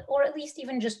pressure, or at least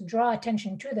even just draw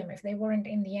attention to them if they weren't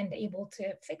in the end able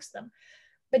to fix them.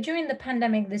 But during the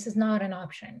pandemic, this is not an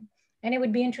option. And it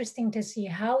would be interesting to see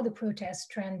how the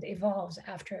protest trend evolves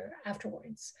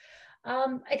afterwards.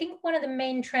 I think one of the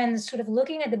main trends, sort of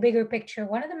looking at the bigger picture,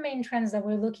 one of the main trends that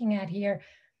we're looking at here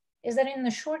is that in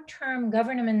the short term,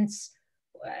 governments,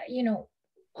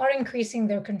 are increasing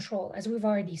their control, as we've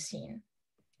already seen.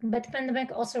 But the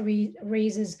pandemic also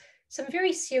raises some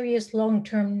very serious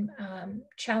long-term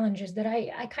challenges that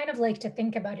I kind of like to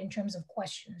think about in terms of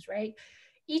questions, right?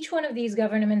 Each one of these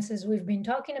governments, as we've been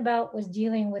talking about, was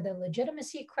dealing with a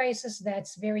legitimacy crisis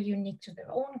that's very unique to their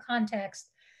own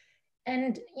context.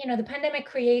 And the pandemic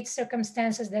creates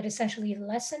circumstances that essentially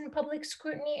lessen public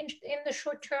scrutiny in the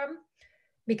short term,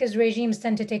 because regimes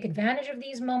tend to take advantage of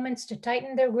these moments to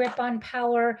tighten their grip on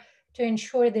power, to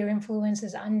ensure their influence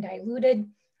is undiluted.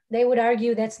 They would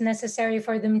argue that's necessary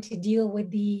for them to deal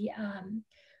with the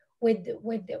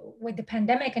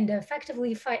pandemic and to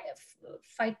effectively fight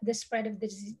the spread of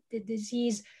the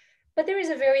disease. But there is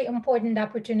a very important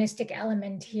opportunistic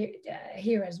element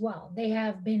here as well. They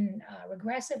have been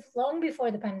regressive long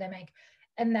before the pandemic,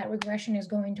 and that regression is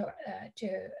going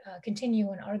to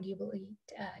continue and arguably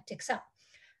ticks up.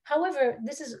 However,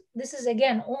 this is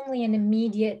again only an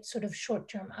immediate sort of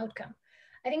short-term outcome.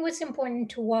 I think what's important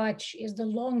to watch is the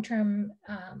long-term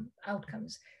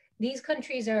outcomes. These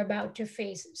countries are about to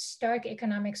face stark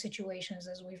economic situations,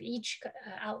 as we've each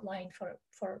outlined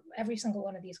for every single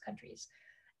one of these countries.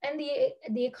 And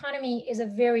the economy is a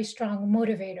very strong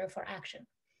motivator for action.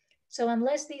 So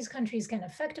unless these countries can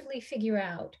effectively figure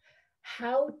out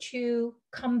how to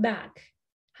come back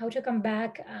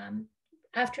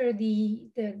after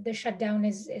the shutdown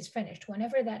is finished,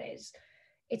 whenever that is,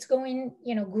 it's going,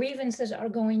 grievances are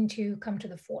going to come to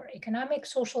the fore, economic,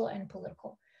 social, and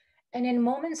political. And in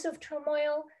moments of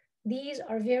turmoil, these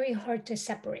are very hard to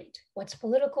separate. What's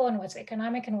political and what's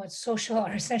economic and what's social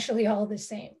are essentially all the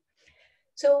same.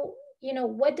 So, you know,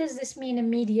 what does this mean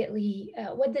immediately?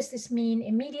 What does this mean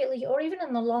immediately, or even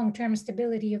in the long-term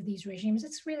stability of these regimes?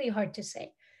 It's really hard to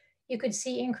say. You could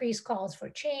see increased calls for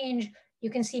change. You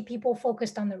can see people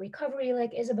focused on the recovery,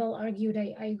 like Isabelle argued.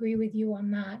 I agree with you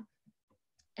on that.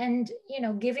 And, you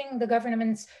know, giving the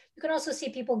governments, you can also see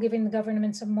people giving the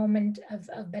governments a moment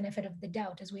of benefit of the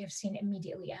doubt, as we have seen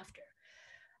immediately after.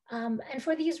 And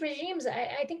for these regimes,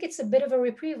 I think it's a bit of a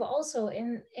reprieve also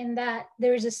in that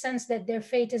there is a sense that their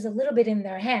fate is a little bit in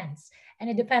their hands, and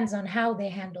it depends on how they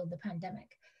handle the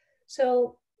pandemic.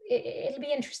 So it'll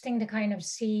be interesting to kind of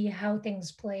see how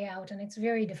things play out, and it's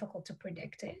very difficult to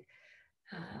predict it,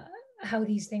 how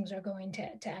these things are going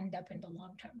to end up in the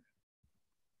long term.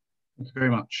 Thank you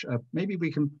very much. Maybe we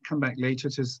can come back later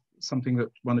to something that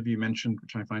one of you mentioned,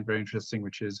 which I find very interesting,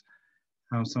 which is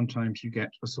how sometimes you get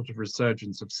a sort of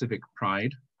resurgence of civic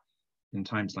pride in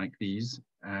times like these,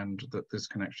 and that this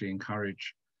can actually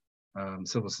encourage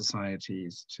civil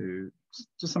societies to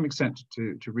some extent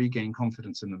to regain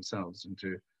confidence in themselves and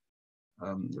to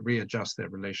readjust their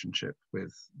relationship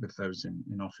with those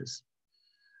in office.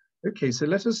 Okay, so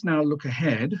let us now look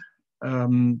ahead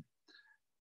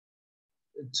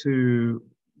to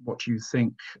what you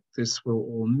think this will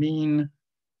all mean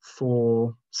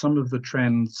for some of the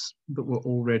trends that were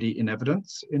already in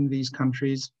evidence in these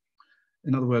countries.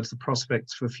 In other words, the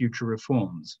prospects for future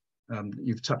reforms.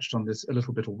 You've touched on this a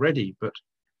little bit already, but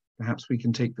perhaps we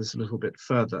can take this a little bit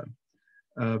further.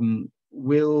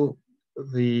 Will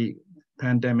the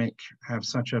pandemic have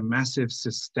such a massive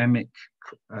systemic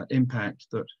impact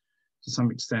that to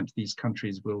some extent these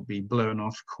countries will be blown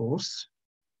off course?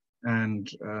 And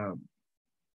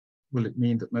will it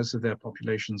mean that most of their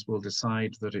populations will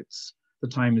decide that the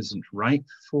time isn't ripe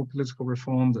for political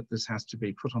reform, that this has to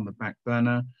be put on the back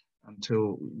burner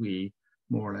until we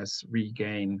more or less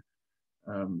regain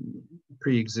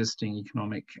pre-existing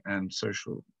economic and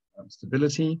social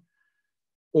stability?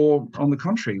 Or on the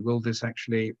contrary, will this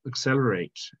actually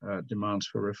accelerate demands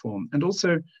for reform? And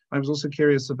also, I was also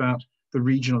curious about the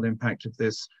regional impact of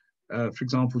this. For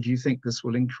example, do you think this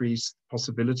will increase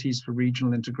possibilities for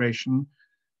regional integration?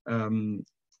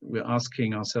 We're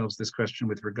asking ourselves this question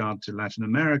with regard to Latin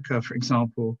America, for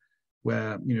example,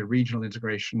 where regional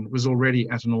integration was already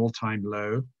at an all-time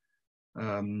low,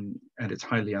 and it's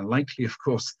highly unlikely, of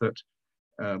course, that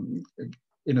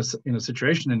in a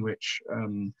situation in which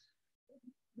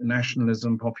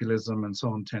nationalism, populism, and so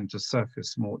on tend to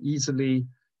surface more easily,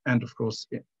 and of course,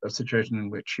 a situation in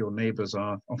which your neighbors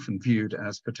are often viewed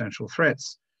as potential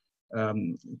threats,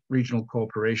 regional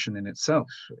cooperation in itself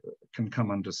can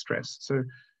come under stress. So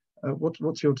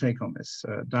what's your take on this?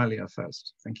 Dalia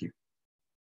first, thank you.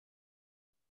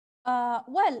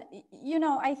 Well,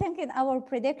 I think in our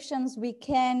predictions, we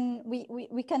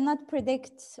cannot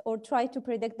predict or try to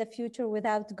predict the future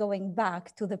without going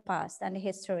back to the past and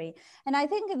history. And I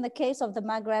think in the case of the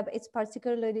Maghreb, it's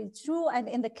particularly true. And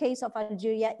in the case of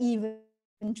Algeria, even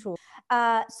true.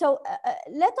 So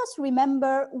let us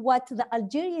remember what the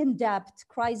Algerian debt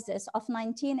crisis of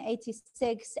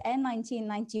 1986 and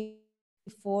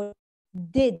 1994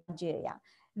 did to Algeria.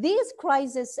 These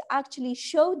crises actually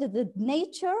showed the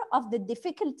nature of the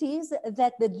difficulties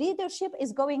that the leadership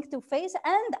is going to face,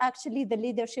 and actually the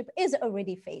leadership is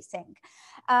already facing.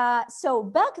 So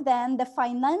back then, the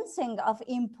financing of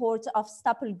imports of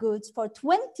staple goods for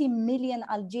 20 million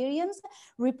Algerians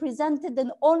represented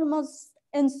an almost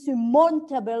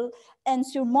insurmountable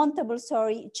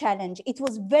challenge. It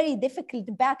was very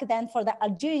difficult back then for the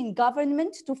Algerian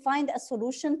government to find a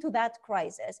solution to that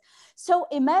crisis. So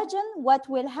imagine what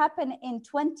will happen in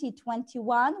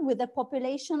 2021 with a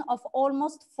population of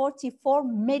almost 44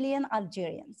 million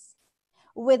Algerians,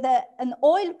 with an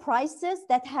oil prices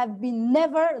that have been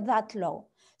never that low.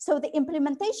 So the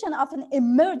implementation of an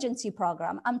emergency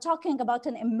program, I'm talking about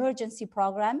an emergency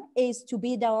program, is to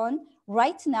be done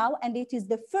right now, and it is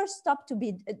the first step to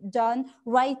be done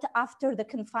right after the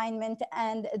confinement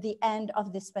and the end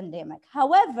of this pandemic.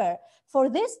 However, for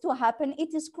this to happen,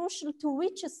 it is crucial to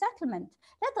reach a settlement.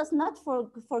 Let us not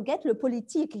forget le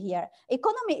politique here.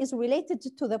 Economy is related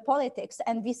to the politics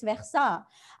and vice versa.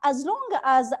 As long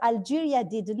as Algeria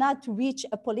did not reach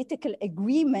a political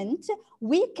agreement,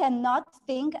 we cannot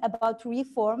think about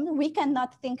reform. We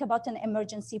cannot think about an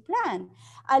emergency plan.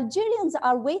 Algerians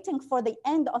are waiting for the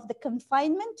end of the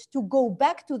confinement to go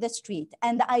back to the street.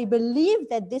 And I believe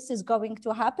that this is going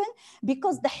to happen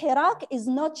because the Hirak is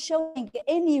not showing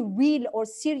any real or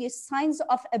serious signs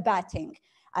of abating.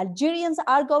 Algerians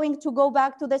are going to go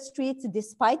back to the streets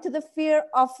despite the fear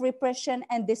of repression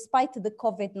and despite the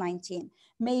COVID-19.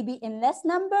 maybe in less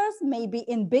numbers, maybe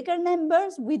in bigger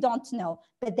numbers, we don't know,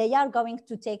 but they are going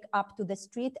to take up to the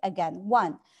street again,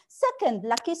 one. Second,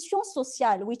 la question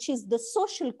sociale, which is the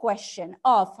social question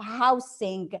of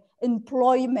housing,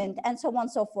 employment, and so on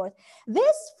and so forth.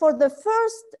 This, for the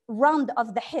first round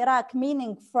of the Hirak,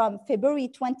 meaning from February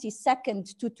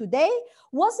 22nd to today,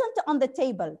 wasn't on the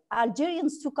table.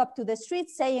 Algerians took up to the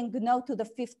streets saying no to the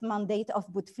fifth mandate of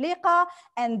Bouteflika,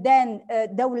 and then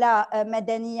Dawla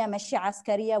Madaniya Mashi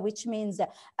Askariya, which means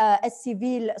a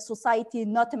civil society,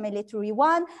 not a military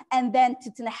one, and then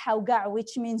Titnahawga,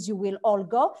 which means you will all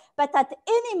go. But at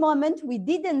any moment, we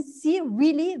didn't see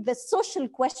really the social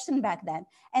question back then.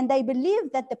 And I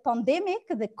believe that the pandemic,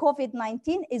 the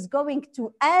COVID-19, is going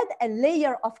to add a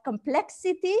layer of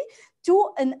complexity to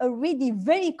an already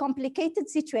very complicated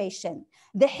situation.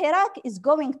 The Hirak is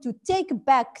going to take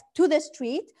back to the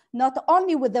street, not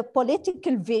only with the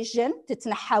political vision,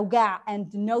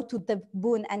 and no to the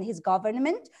Boon and his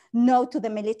government, no to the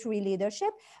military leadership,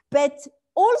 but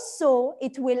also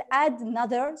it will add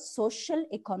another social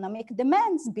economic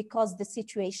demands because the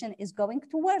situation is going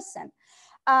to worsen.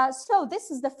 So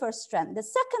this is the first trend. The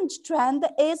second trend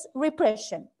is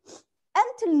repression.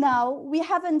 Until now, we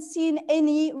haven't seen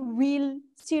any real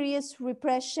serious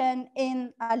repression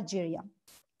in Algeria.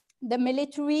 The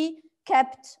military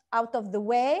kept out of the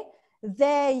way.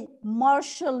 They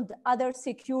marshaled other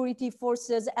security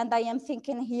forces, and I am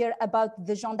thinking here about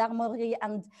the gendarmerie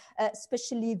and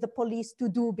especially the police to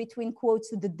do, between quotes,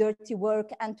 the dirty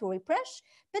work and to repress.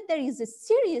 But there is a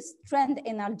serious trend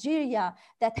in Algeria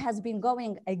that has been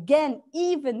going again,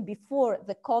 even before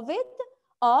the COVID,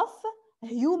 of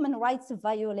human rights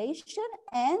violation.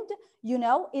 And, you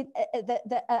know,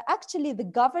 actually the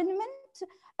government,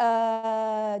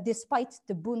 despite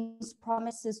the Boon's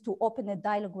promises to open a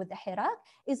dialogue with the Hirak,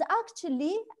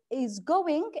 is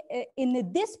going in a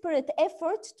desperate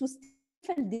effort to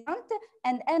stifle the dissent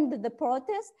and end the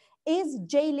protest, is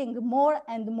jailing more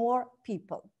and more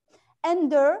people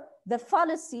under the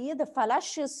fallacy, the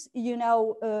fallacious, you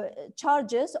know,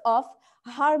 charges of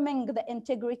harming the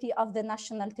integrity of the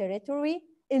national territory,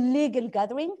 illegal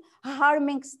gathering,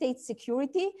 harming state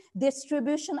security,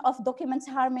 distribution of documents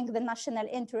harming the national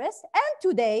interest. And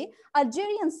today,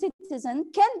 Algerian citizens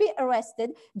can be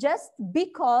arrested just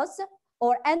because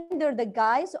or under the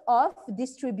guise of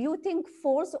distributing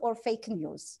false or fake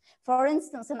news. For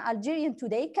instance, an Algerian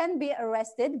today can be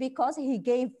arrested because he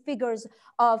gave figures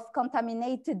of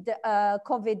contaminated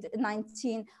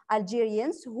COVID-19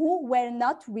 Algerians who were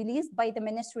not released by the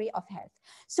Ministry of Health.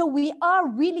 So we are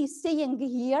really seeing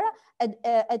here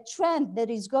a trend that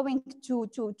is going to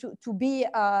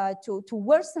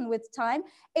worsen with time,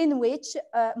 in which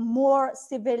more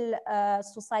civil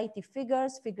society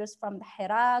figures from the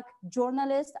Hirak,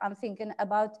 journalists, I'm thinking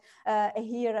about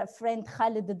here a friend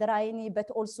Khalid Draini, but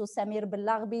also Samir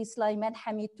Bellagbi, Sulaiman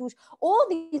Hamidouche, all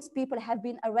these people have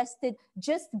been arrested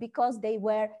just because they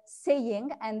were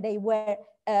saying and they were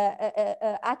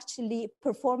actually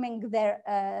performing their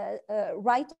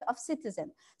right of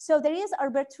citizen. So there is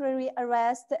arbitrary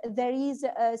arrest, there is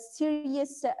a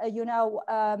serious,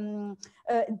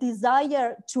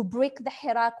 desire to break the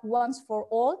Hirak once for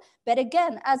all. But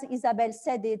again, as Isabelle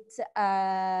said it,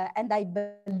 and I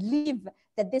believe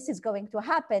that this is going to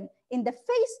happen, in the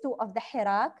phase 2 of the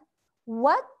Hirak,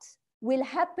 what will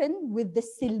happen with the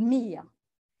Silmiya?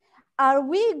 Are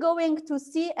we going to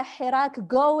see a Hirak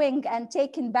going and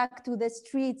taken back to the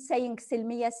street saying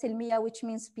Silmiya, Silmiya, which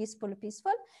means peaceful,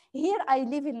 peaceful? Here I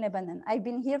live in Lebanon. I've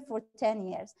been here for 10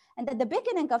 years. And at the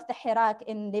beginning of the Hirak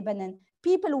in Lebanon,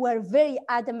 people were very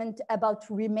adamant about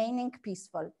remaining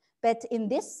peaceful. But in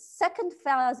this second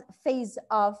phase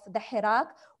of the Hirak,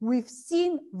 we've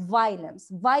seen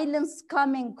violence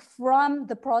coming from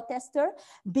the protester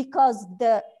because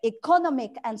the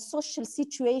economic and social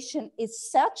situation is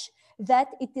such that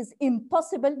it is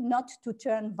impossible not to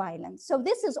turn violent. So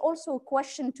this is also a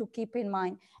question to keep in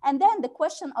mind. And then the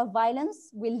question of violence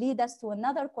will lead us to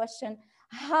another question,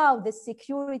 how the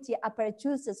security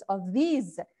apparatuses of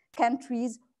these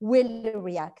countries will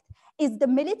react. Is the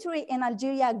military in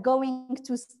Algeria going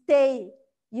to stay,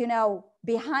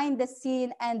 behind the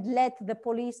scene and let the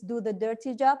police do the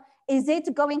dirty job? Is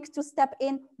it going to step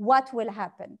in? What will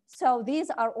happen? So these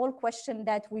are all questions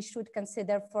that we should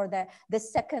consider for the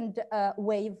second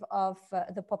wave of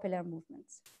the popular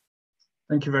movements.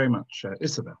 Thank you very much,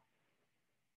 Isabelle.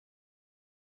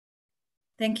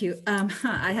 Thank you.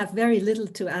 I have very little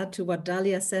to add to what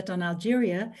Dalia said on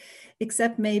Algeria,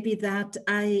 except maybe that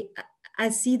I I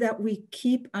see that we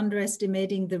keep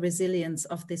underestimating the resilience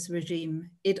of this regime.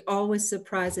 It always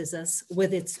surprises us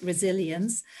with its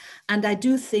resilience. And I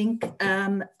do think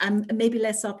I'm maybe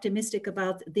less optimistic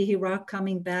about the Iraq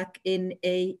coming back in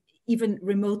a even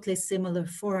remotely similar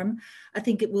form. I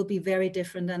think it will be very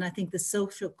different. And I think the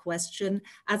social question,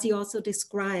 as you also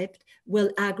described,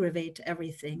 will aggravate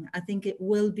everything. I think it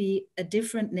will be a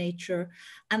different nature.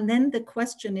 And then the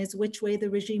question is which way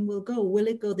the regime will go. Will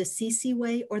it go the Sisi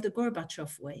way or the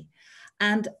Gorbachev way?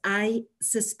 And I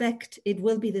suspect it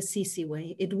will be the Sisi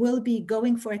way. It will be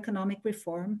going for economic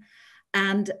reform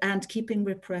and keeping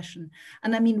repression.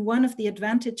 And I mean, one of the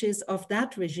advantages of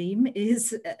that regime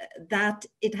is that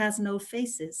it has no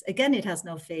faces. Again, it has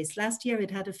no face. Last year,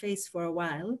 it had a face for a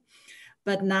while.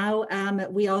 But now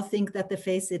we all think that the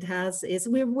face it has is,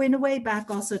 we're in a way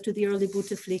back also to the early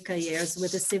Bouteflika years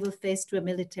with a civil face to a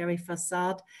military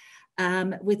facade,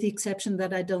 with the exception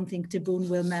that I don't think Tebboune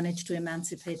will manage to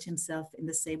emancipate himself in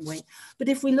the same way. But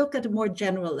if we look at a more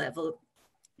general level,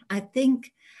 I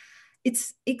think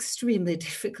it's extremely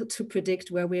difficult to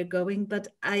predict where we're going, but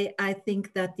I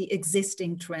think that the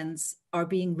existing trends are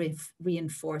being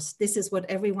reinforced. This is what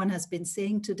everyone has been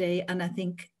saying today, and I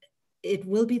think it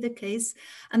will be the case.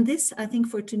 And this, I think,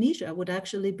 for Tunisia would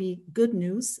actually be good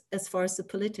news as far as the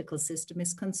political system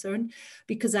is concerned,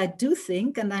 because I do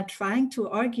think, and I'm trying to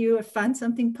argue or find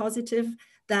something positive,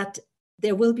 that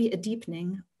there will be a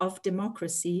deepening of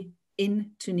democracy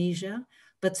in Tunisia,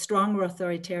 but stronger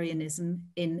authoritarianism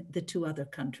in the two other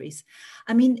countries.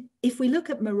 I mean, if we look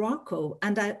at Morocco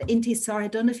and Intissar, I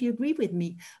don't know if you agree with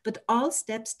me, but all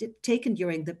steps taken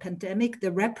during the pandemic,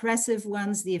 the repressive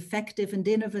ones, the effective and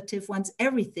innovative ones,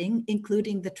 everything,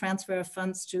 including the transfer of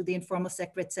funds to the informal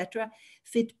sector, etc.,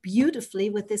 fit beautifully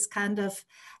with this kind of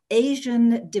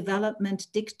Asian development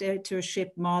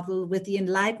dictatorship model with the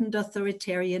enlightened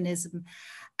authoritarianism.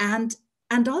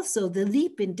 And also the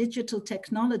leap in digital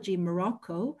technology in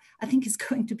Morocco, I think, is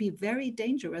going to be very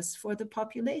dangerous for the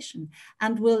population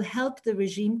and will help the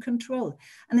regime control.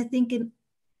 And I think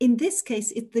in this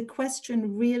case, the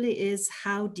question really is,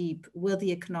 how deep will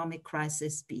the economic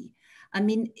crisis be? I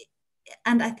mean,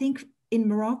 and I think in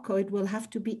Morocco, it will have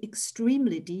to be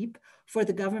extremely deep for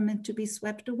the government to be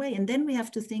swept away. And then we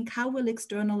have to think, how will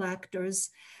external actors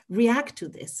react to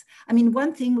this? I mean,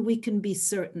 one thing we can be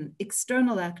certain,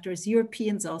 external actors,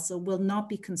 Europeans also, will not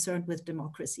be concerned with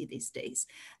democracy these days.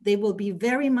 They will be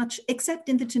very much, except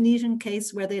in the Tunisian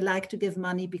case where they like to give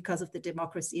money because of the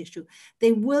democracy issue,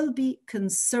 they will be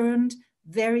concerned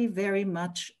very, very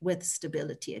much with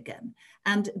stability again.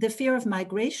 And the fear of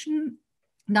migration,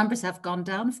 numbers have gone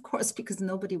down, of course, because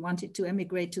nobody wanted to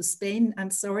emigrate to Spain,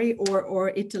 I'm sorry,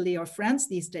 or Italy or France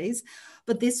these days.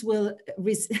 But this will,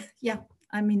 yeah,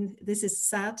 I mean, this is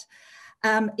sad.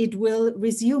 It will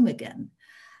resume again.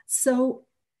 So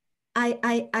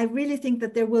I really think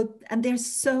that there will, and there's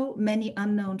so many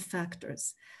unknown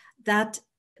factors that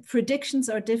predictions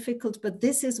are difficult, but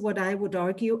this is what I would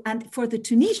argue. And for the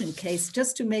Tunisian case,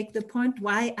 just to make the point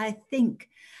why I think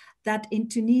that in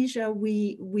Tunisia,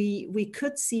 we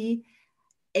could see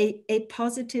a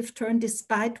positive turn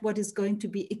despite what is going to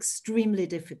be extremely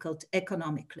difficult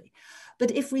economically.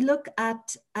 But if we look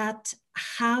at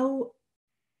how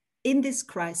in this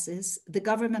crisis the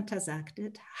government has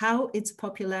acted, how its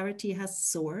popularity has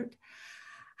soared,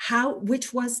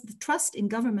 which was the trust in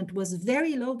government was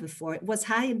very low before. It was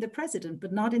high in the president,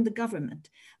 but not in the government.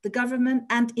 The government,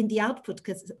 and in the output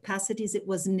capacities, it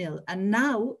was nil. And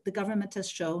now the government has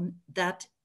shown that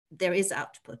there is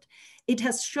output. It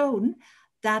has shown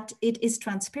that it is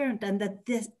transparent, and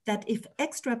that if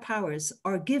extra powers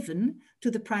are given to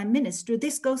the prime minister,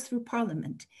 this goes through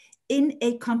parliament in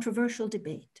a controversial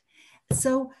debate.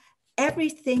 So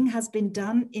everything has been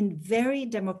done in very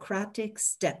democratic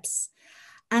steps.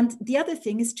 And the other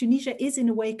thing is, Tunisia is in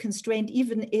a way constrained,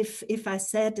 even if I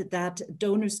said that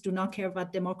donors do not care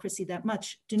about democracy that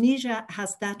much. Tunisia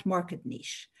has that market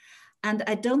niche. And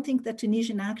I don't think that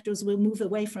Tunisian actors will move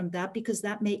away from that, because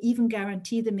that may even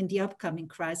guarantee them in the upcoming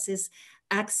crisis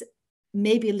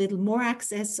maybe a little more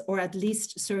access, or at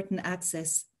least certain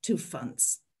access to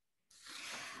funds.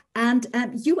 And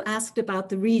you asked about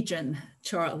the region,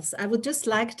 Charles. I would just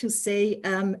like to say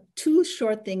two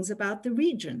short things about the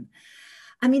region.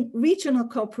 I mean, regional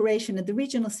cooperation and the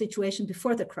regional situation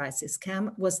before the crisis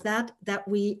came was that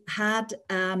we had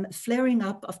flaring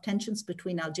up of tensions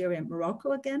between Algeria and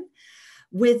Morocco again,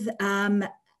 with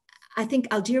I think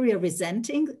Algeria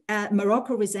resenting,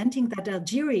 Morocco resenting that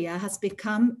Algeria has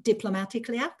become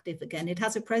diplomatically active again. It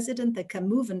has a president that can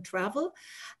move and travel,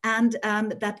 and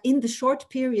that in the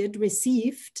short period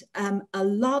received a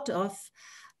lot of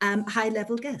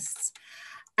high-level guests.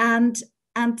 And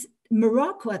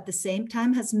Morocco at the same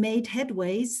time has made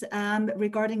headways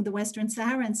regarding the Western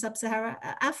Sahara and Sub-Saharan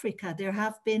Africa. There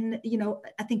have been, you know,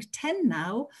 I think 10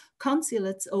 now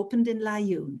consulates opened in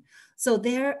Laayoune. So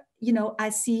there, you know, I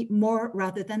see more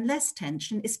rather than less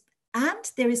tension.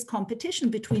 And there is competition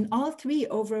between all three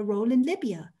over a role in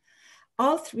Libya.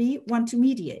 All three want to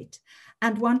mediate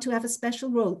and want to have a special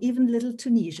role, even little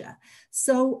Tunisia.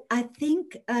 So I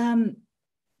think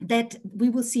that we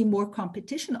will see more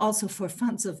competition also for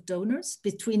funds of donors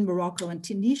between Morocco and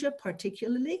Tunisia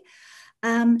particularly.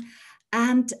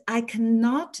 And I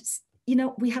cannot, you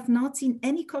know, we have not seen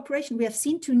any cooperation. We have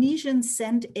seen Tunisians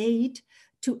send aid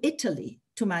to Italy,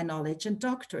 to my knowledge, and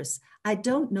doctors. I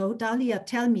don't know, Dalia,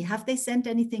 tell me, have they sent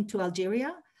anything to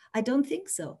Algeria? I don't think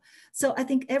so. So I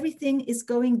think everything is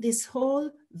going this whole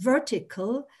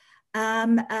vertical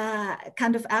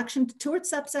kind of action towards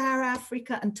Sub-Saharan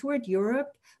Africa and toward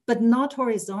Europe, but not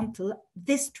horizontal.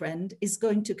 This trend is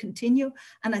going to continue,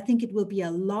 and I think it will be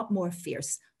a lot more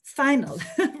fierce. Final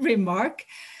remark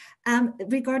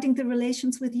regarding the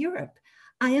relations with Europe.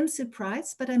 I am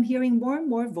surprised, but I'm hearing more and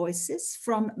more voices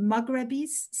from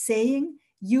Maghrebis saying,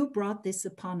 you brought this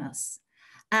upon us.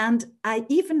 And I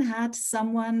even had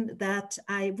someone that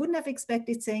I wouldn't have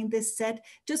expected saying this said,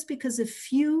 just because a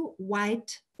few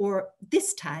white, or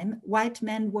this time, white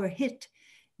men were hit,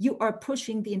 you are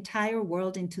pushing the entire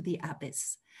world into the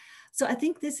abyss. So I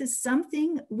think this is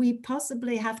something we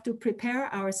possibly have to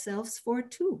prepare ourselves for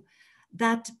too.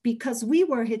 That because we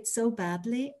were hit so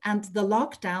badly and the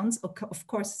lockdowns, of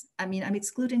course, I mean, I'm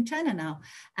excluding China now,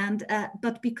 and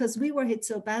but because we were hit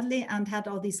so badly and had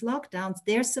all these lockdowns,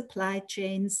 their supply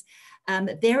chains,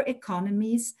 their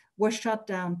economies were shut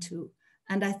down too.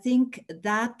 And I think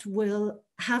that will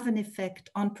have an effect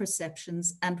on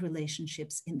perceptions and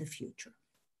relationships in the future.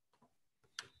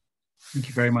 Thank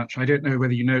you very much. I don't know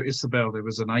whether you know, Isabelle, there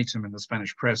was an item in the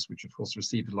Spanish press, which of course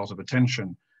received a lot of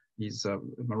attention. These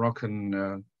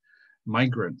Moroccan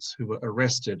migrants who were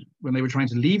arrested when they were trying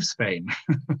to leave Spain,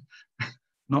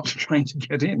 not trying to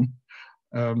get in,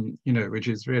 you know, which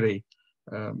is really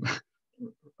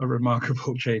a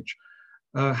remarkable change.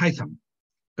 Haitham,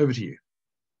 over to you.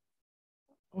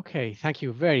 Okay, thank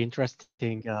you. Very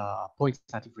interesting points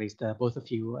that you've raised, both of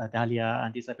you, Dalia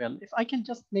and Isabelle. If I can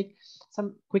just make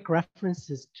some quick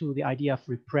references to the idea of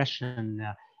repression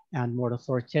and more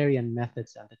authoritarian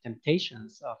methods and the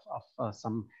temptations of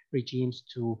some regimes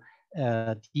to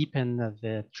deepen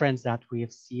the trends that we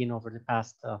have seen over the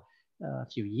past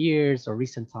few years or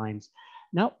recent times.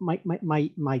 Now,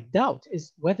 my doubt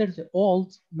is whether the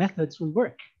old methods will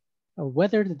work, or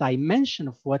whether the dimension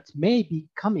of what may be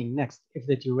coming next, if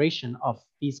the duration of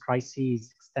these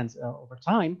crises extends over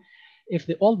time, if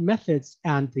the old methods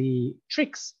and the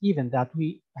tricks even that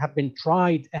we have been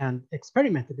tried and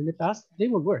experimented in the past, they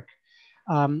will work.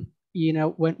 You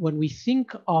know, when we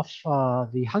think of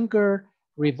the hunger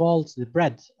revolts, the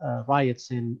bread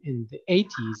riots in the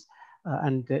 80s,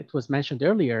 and it was mentioned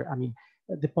earlier, I mean,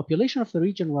 the population of the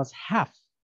region was half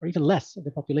or even less of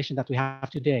the population that we have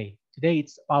today. Today,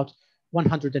 it's about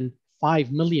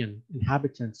 105 million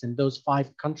inhabitants in those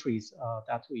 5 countries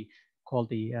that we call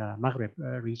the Maghreb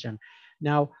region.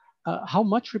 Now, how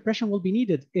much repression will be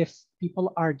needed if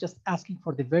people are just asking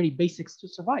for the very basics to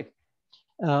survive?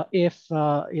 If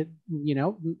you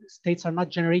know, states are not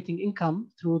generating income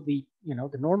through the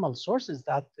the normal sources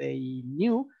that they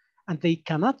knew, and they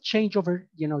cannot change over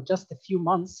just a few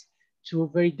months to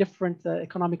very different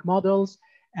economic models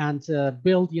and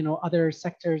build other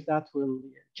sectors that will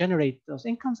generate those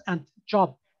incomes and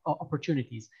job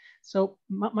opportunities. So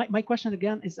my question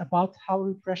again is about how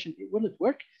repression, will it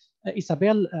work?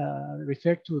 Isabelle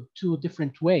referred to 2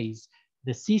 different ways.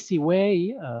 The Sisi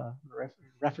way,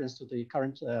 reference to the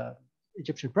current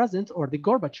Egyptian president, or the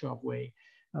Gorbachev way,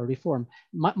 reform.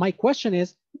 My question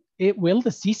is, will the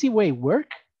Sisi way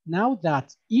work now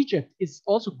that Egypt is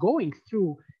also going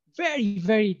through very,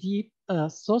 very deep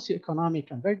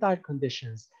socioeconomic and very dire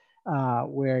conditions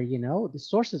where, the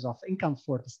sources of income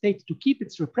for the state to keep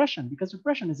its repression, because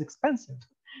repression is expensive.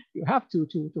 You have to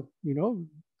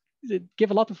give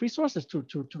a lot of resources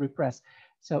to repress.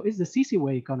 So is the Sisi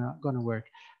way gonna work?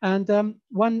 And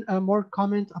one more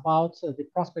comment about the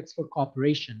prospects for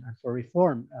cooperation and for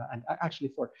reform and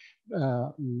actually for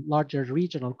larger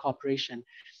regional cooperation.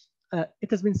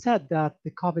 It has been said that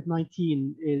the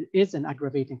COVID-19 is an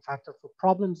aggravating factor for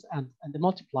problems and the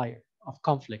multiplier of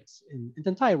conflicts in the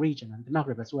entire region and the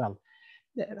Maghreb as well.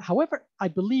 However, I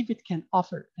believe it can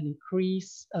offer an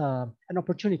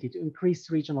opportunity to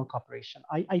increase regional cooperation.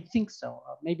 I think so.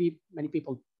 Maybe many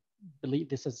people believe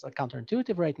this is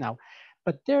counterintuitive right now,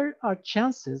 but there are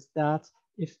chances that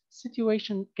if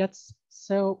situation gets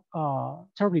so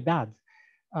terribly bad,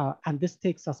 and this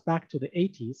takes us back to the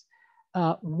 80s,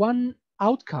 one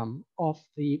outcome of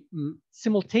the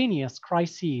simultaneous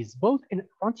crises, both in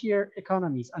frontier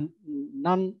economies and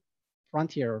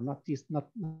non-frontier, or not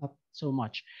so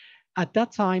much, at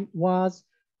that time was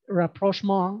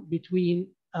rapprochement between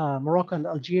Morocco and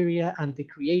Algeria and the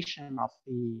creation of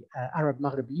the Arab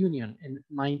Maghreb Union in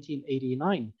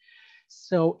 1989.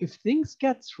 So if things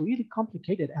get really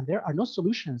complicated and there are no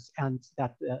solutions and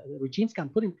that regimes can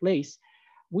put in place,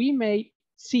 we may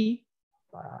see,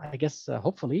 I guess,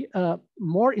 hopefully,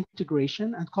 more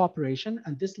integration and cooperation.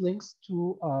 And this links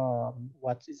to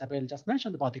what Isabelle just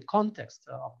mentioned about the context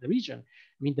of the region.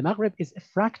 I mean, the Maghreb is a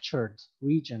fractured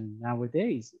region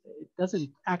nowadays. It doesn't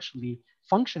actually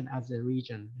function as a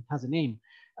region. It has a name.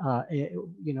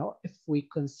 You know, if we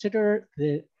consider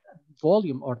the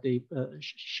volume or the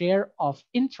share of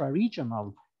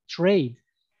intra-regional trade,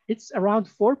 it's around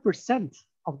 4%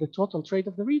 of the total trade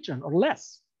of the region or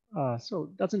less. So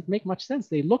it doesn't make much sense.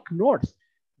 They look north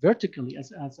vertically,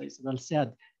 as Isabelle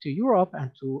said, to Europe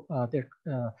and to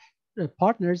their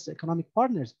partners, economic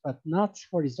partners, but not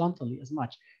horizontally as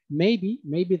much. Maybe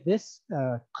this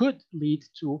could lead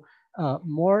to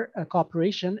more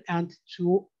cooperation and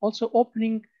to also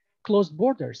opening closed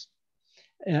borders.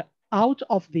 Out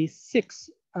of the 6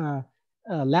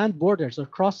 land borders or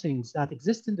crossings that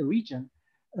exist in the region,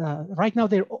 right now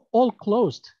they're all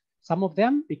closed. Some of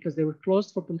them because they were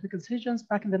closed for political decisions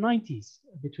back in the 90s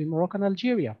between Morocco and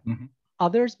Algeria. Mm-hmm.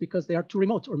 Others because they are too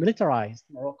remote or militarized,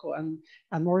 Morocco and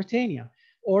Mauritania,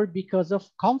 or because of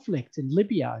conflict in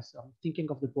Libya. So I'm thinking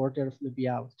of the border of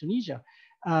Libya with Tunisia.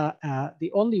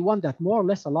 The only one that more or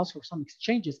less allows for some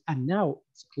exchanges, and now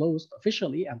it's closed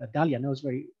officially, and Dalia knows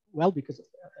very well because of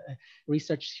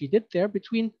research she did there,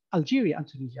 between Algeria and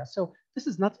Tunisia. So this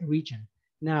is not a region.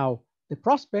 Now, the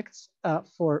prospects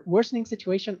for worsening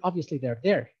situation, obviously they're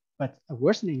there, but a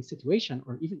worsening situation,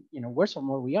 or even worse from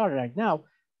where we are right now,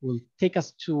 will take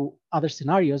us to other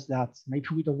scenarios that maybe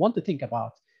we don't want to think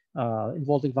about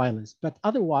involving violence. But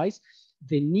otherwise,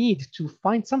 the need to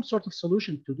find some sort of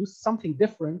solution to do something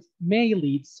different may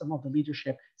lead some of the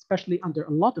leadership, especially under a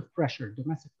lot of pressure,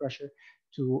 domestic pressure,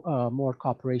 to more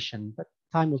cooperation. But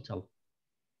time will tell.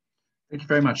 Thank you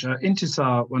very much.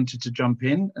 Intissar wanted to jump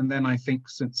in, and then I think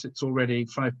since it's already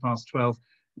 12:05,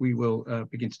 we will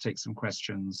begin to take some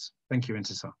questions. Thank you,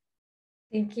 Intissar.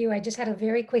 Thank you. I just had a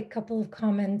very quick couple of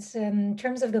comments. In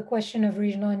terms of the question of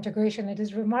regional integration, it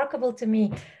is remarkable to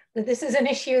me that this is an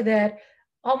issue that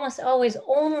almost always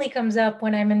only comes up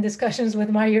when I'm in discussions with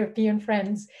my European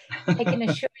friends. I can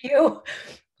assure you,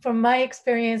 from my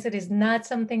experience, it is not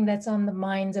something that's on the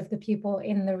minds of the people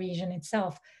in the region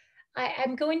itself.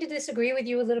 I'm going to disagree with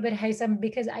you a little bit, Haitham,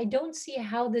 because I don't see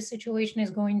how this situation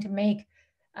is going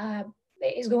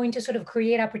to sort of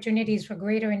create opportunities for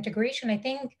greater integration. I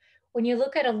think when you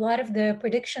look at a lot of the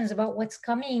predictions about what's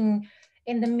coming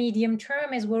in the medium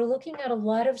term, is we're looking at a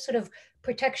lot of sort of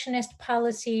protectionist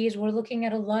policies. We're looking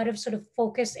at a lot of sort of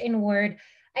focus inward.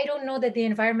 I don't know that the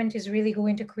environment is really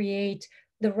going to create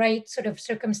the right sort of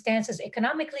circumstances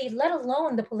economically, let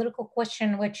alone the political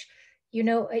question, which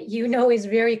is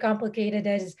very complicated,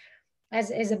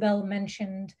 as Isabelle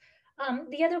mentioned.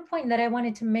 The other point that I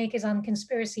wanted to make is on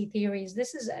conspiracy theories.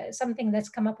 This is something that's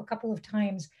come up a couple of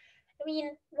times. I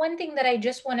mean, one thing that I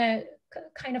just want to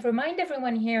kind of remind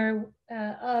everyone here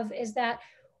of is that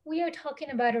we are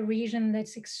talking about a region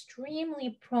that's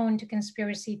extremely prone to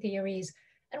conspiracy theories,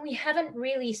 and we haven't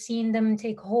really seen them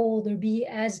take hold or be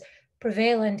as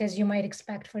prevalent as you might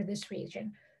expect for this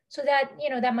region. So that,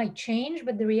 that might change,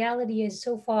 but the reality is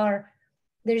so far,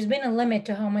 there's been a limit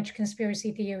to how much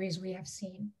conspiracy theories we have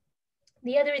seen.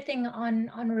 The other thing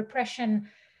on repression,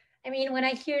 I mean, when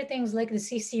I hear things like the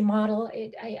CC model,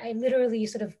 I literally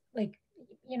sort of like,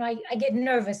 I get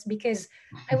nervous because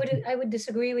I would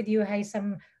disagree with you,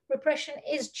 Haitham. Repression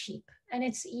is cheap and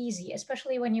it's easy,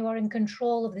 especially when you are in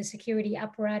control of the security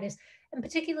apparatus, and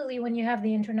particularly when you have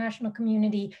the international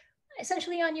community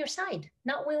essentially on your side,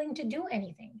 not willing to do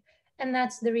anything. And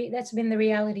that's been the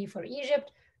reality for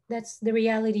Egypt. That's the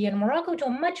reality in Morocco to a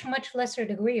much, much lesser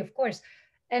degree, of course.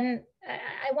 And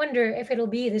I wonder if it'll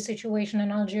be the situation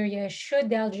in Algeria should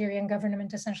the Algerian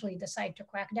government essentially decide to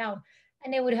crack down,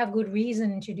 and they would have good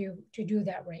reason to do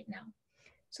that right now.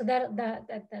 So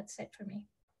that's it for me.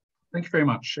 Thank you very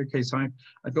much. Okay, so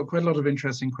I've got quite a lot of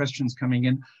interesting questions coming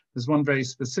in. There's one very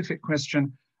specific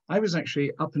question. I was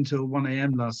actually up until 1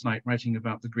 a.m. last night writing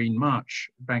about the Green March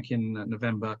back in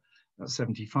November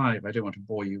 '75. I don't want to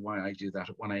bore you why I do that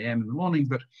at 1 a.m. in the morning,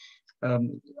 but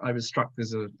I was struck,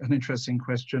 there's an interesting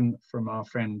question from our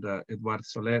friend Eduard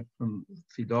Soler from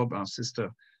FIDOB, our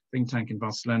sister think tank in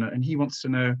Barcelona, and he wants to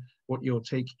know what your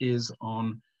take is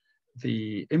on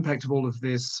the impact of all of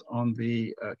this on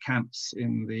the camps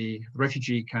in the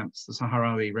refugee camps, the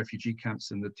Sahrawi refugee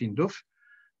camps in the Tindouf.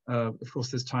 Of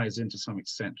course, this ties into some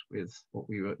extent with what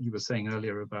you were saying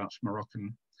earlier about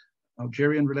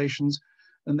Moroccan-Algerian relations.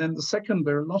 And then the second,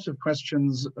 there are a lot of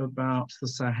questions about the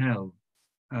Sahel.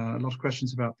 What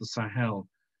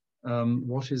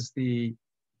are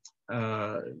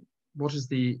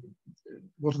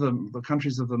the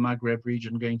countries of the Maghreb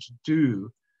region going to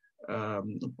do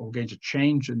or going to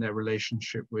change in their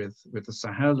relationship with the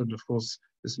Sahel? And of course,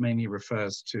 this mainly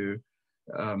refers to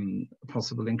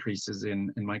possible increases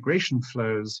in migration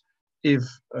flows if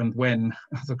and when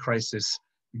the crisis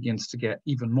begins to get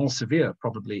even more severe,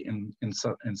 probably in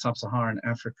sub-Saharan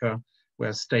Africa,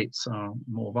 where states are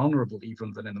more vulnerable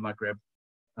even than in the Maghreb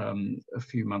a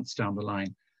few months down the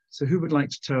line. So who would like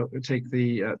to take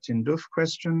the Tindouf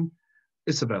question?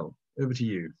 Isabelle, over to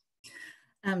you.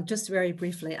 Just very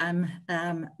briefly, I'm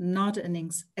not an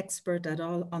expert at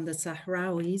all on the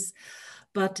Sahrawis,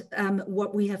 but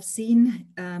what we have seen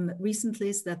recently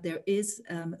is that there is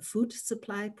food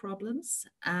supply problems,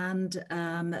 and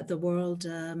the World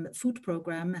Food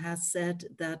Programme has said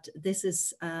that this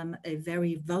is a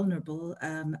very vulnerable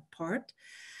part.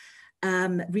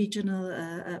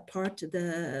 Regional part,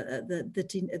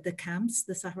 the camps,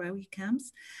 the Sahrawi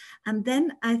camps. And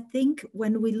then I think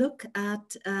when we look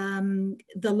at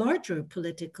the larger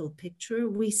political picture,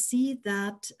 we see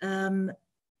that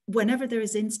whenever there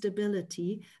is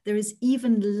instability, there is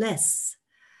even less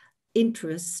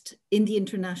interest in the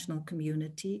international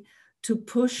community to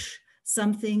push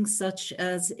something such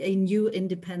as a new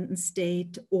independent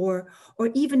state, or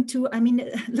even to, I mean,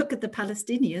 look at the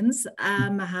Palestinians,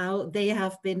 how they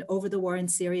have been over the war in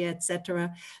Syria,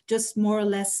 etc., just more or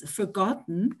less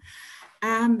forgotten.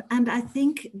 And I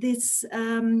think this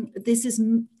is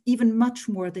even much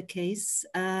more the case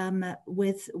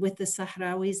with the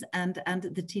Sahrawis and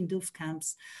the Tindouf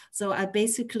camps. So I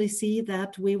basically see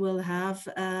that we will have,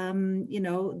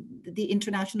 the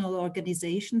international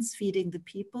organizations feeding the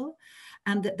people,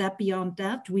 and that beyond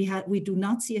that, we do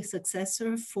not see a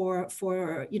successor for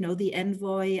the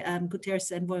envoy,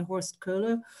 Guterres envoy Horst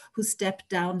Köhler, who stepped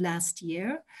down last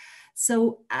year.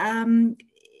 So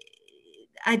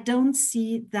I don't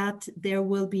see that there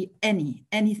will be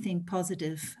anything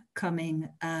positive coming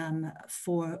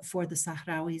for the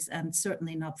Sahrawis, and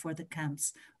certainly not for the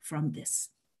camps from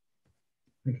this.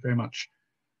 Thank you very much.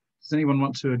 Does anyone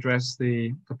want to address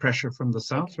the pressure from the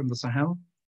south, from the Sahel?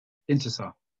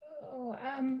 Intissar.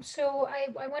 So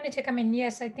I wanted to come in.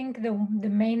 Yes, I think the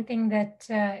main thing that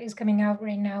is coming out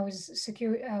right now is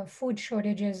food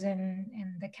shortages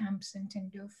in the camps in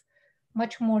Tindouf,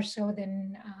 much more so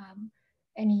than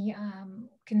any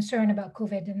concern about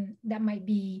COVID, and that might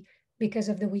be because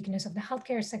of the weakness of the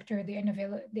healthcare sector, the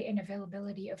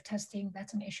unavailability of testing.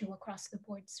 That's an issue across the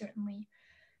board, certainly.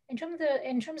 In terms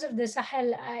of the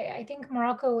Sahel, I think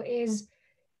Morocco is,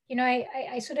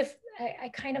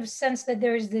 I kind of sense that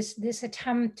there's this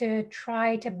attempt to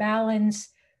try to balance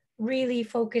really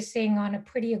focusing on a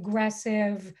pretty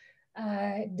aggressive,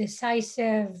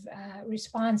 decisive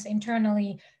response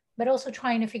internally, but also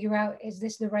trying to figure out, is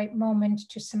this the right moment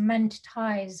to cement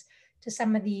ties to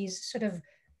some of these sort of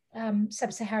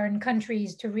sub-Saharan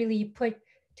countries to really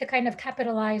to kind of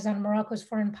capitalize on Morocco's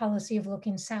foreign policy of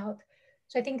looking south.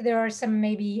 So I think there are some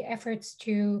maybe efforts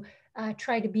to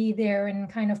try to be there and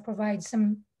kind of provide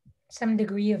some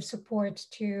degree of support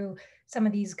to some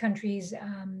of these countries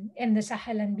in the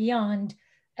Sahel and beyond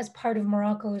as part of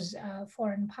Morocco's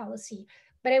foreign policy.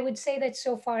 But I would say that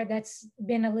so far that's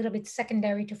been a little bit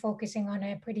secondary to focusing on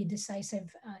a pretty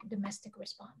decisive domestic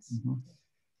response. Mm-hmm.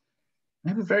 I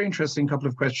have a very interesting couple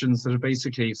of questions that are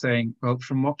basically saying, well,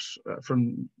 from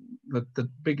the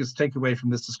biggest takeaway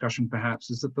from this discussion perhaps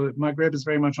is that the Maghreb is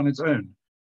very much on its own.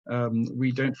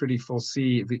 We don't really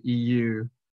foresee the EU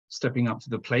stepping up to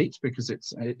the plate because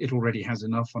it already has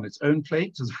enough on its own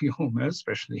plate, as we all know,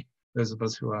 especially those of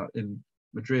us who are in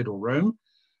Madrid or Rome.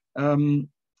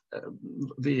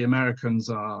 The Americans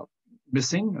are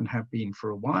missing and have been for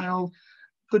a while.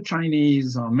 The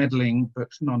Chinese are meddling, but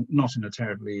not in a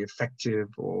terribly effective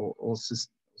or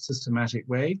systematic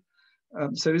way.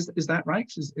 So is that right?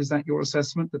 Is that your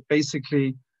assessment, that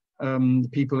basically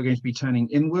people are going to be turning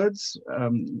inwards?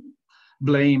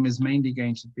 Blame is mainly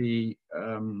going to be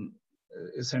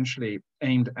essentially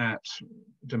aimed at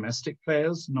domestic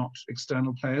players, not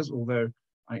external players, although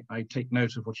I take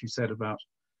note of what you said about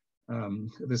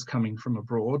this coming from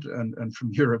abroad and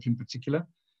from Europe in particular.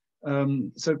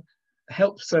 So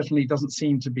help certainly doesn't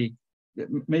seem to be,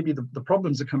 maybe the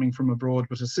problems are coming from abroad,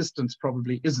 but assistance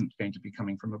probably isn't going to be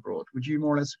coming from abroad. Would you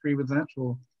more or less agree with that?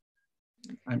 Or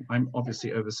I'm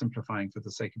obviously oversimplifying for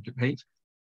the sake of debate.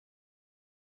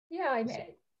 Yeah, I mean,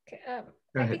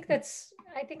 I think that's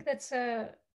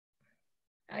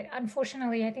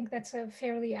unfortunately, I think that's a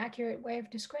fairly accurate way of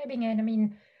describing it. I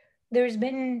mean, there's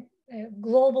been a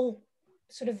global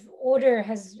sort of order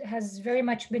has very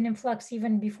much been in flux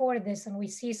even before this, and we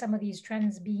see some of these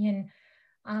trends being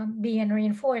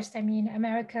reinforced. I mean,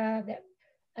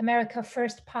 America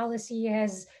First policy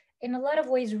has, in a lot of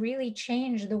ways, really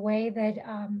changed the way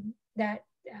that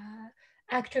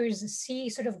actors see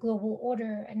sort of global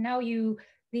order. And now you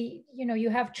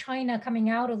have China coming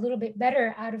out a little bit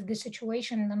better out of the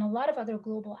situation than a lot of other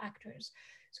global actors.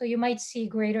 So you might see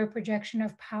greater projection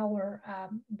of power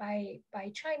by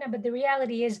China, but the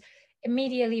reality is,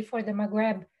 immediately for the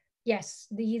Maghreb, yes,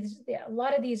 a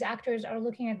lot of these actors are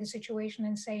looking at the situation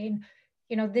and saying,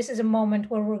 this is a moment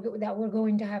where we're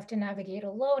going to have to navigate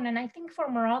alone. And I think for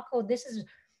Morocco, this has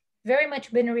very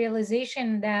much been a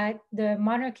realization that the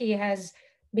monarchy has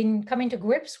been coming to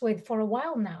grips with for a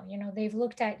while now. They've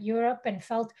looked at Europe and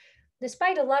felt,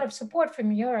 despite a lot of support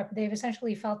from Europe, they've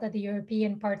essentially felt that the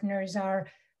European partners are,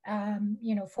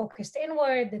 focused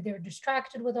inward, that they're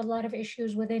distracted with a lot of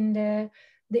issues within the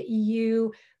EU.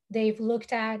 They've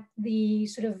looked at the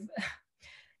sort of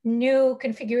new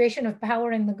configuration of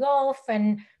power in the Gulf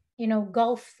and,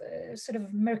 Gulf sort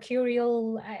of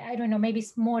mercurial, I don't know, maybe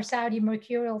more Saudi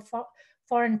mercurial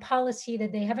foreign policy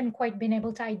that they haven't quite been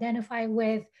able to identify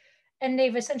with. And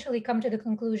they've essentially come to the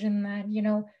conclusion that,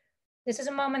 this is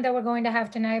a moment that we're going to have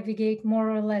to navigate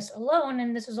more or less alone.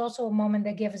 And this is also a moment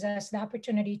that gives us the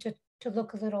opportunity to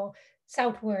look a little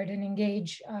southward and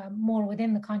engage more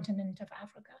within the continent of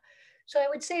Africa. So I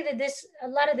would say that a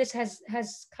lot of this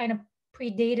has kind of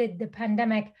predated the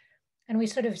pandemic, and we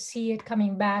sort of see it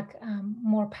coming back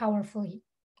more powerfully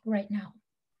right now.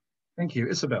 Thank you.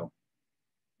 Isabelle.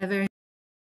 A very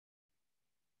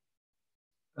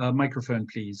microphone,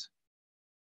 please.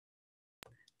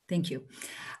 Thank you.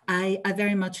 I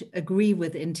very much agree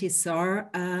with Intissar,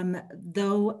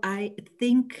 though I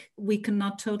think we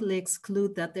cannot totally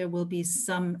exclude that there will be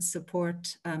some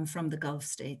support from the Gulf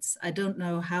states. I don't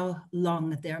know how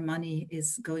long their money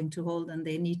is going to hold, and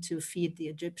they need to feed the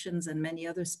Egyptians and many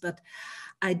others, but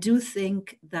I do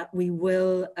think that we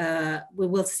will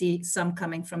see some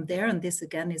coming from there, and this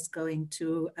again is going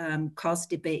to cause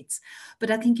debates.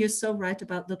 But I think you're so right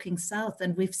about looking south,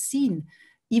 and we've seen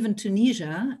even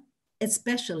Tunisia,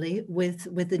 especially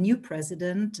with the new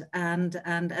president and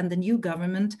the new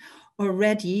government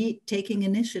already taking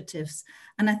initiatives.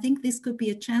 And I think this could be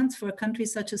a chance for a country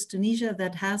such as Tunisia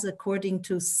that has, according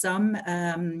to some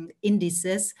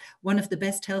indices, one of the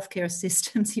best healthcare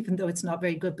systems, even though it's not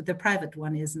very good, but the private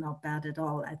one is not bad at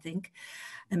all, I think.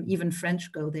 Even French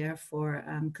go there for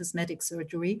cosmetic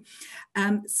surgery.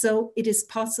 So it is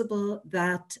possible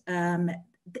that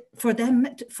for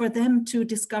them to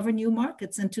discover new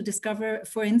markets and to discover,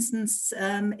 for instance,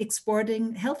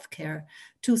 exporting healthcare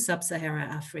to sub-Saharan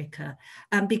Africa,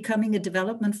 becoming a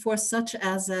development force such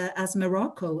as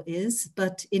Morocco is,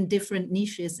 but in different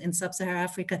niches in sub-Saharan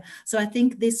Africa. So I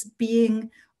think this being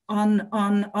on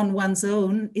one's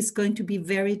own is going to be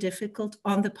very difficult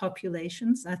on the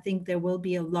populations. I think there will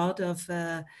be a lot of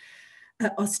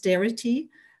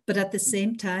austerity, but at the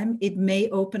same time, it may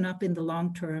open up in the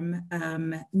long term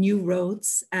new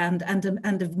roads and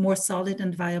a more solid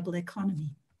and viable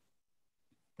economy.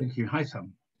 Thank you.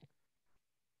 Haitham.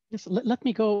 Yes, let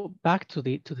me go back to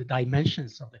the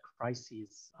dimensions of the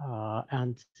crises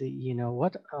and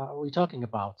what are we talking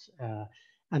about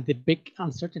and the big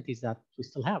uncertainties that we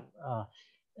still have.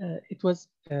 It was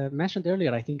mentioned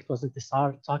earlier, I think it was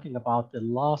Intissar talking about the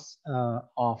loss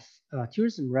of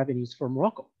tourism revenues for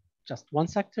Morocco. Just one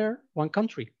sector, one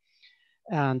country.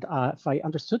 And if I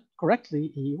understood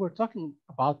correctly, you were talking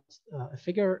about a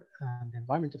figure in the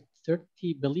environment of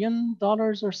 $30 billion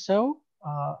or so,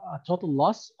 a total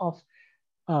loss of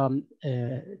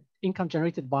income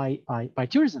generated by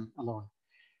tourism alone.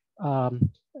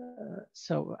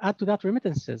 So add to that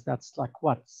remittances, that's like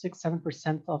what,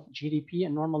 6-7% of GDP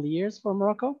in normal years for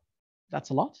Morocco? That's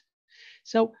a lot.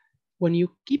 So when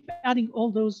you keep adding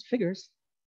all those figures,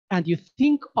 and you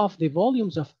think of the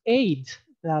volumes of aid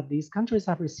that these countries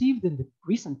have received in the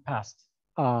recent past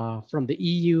from the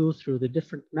EU through the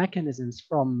different mechanisms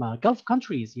from Gulf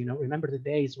countries. Remember the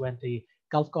days when the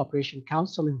Gulf Cooperation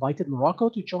Council invited Morocco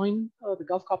to join the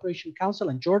Gulf Cooperation Council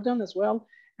and Jordan as well.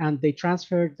 And they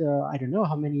transferred, I don't know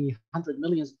how many $100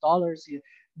 million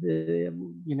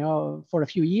for a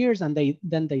few years, and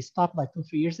then they stopped like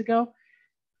 2-3 years ago.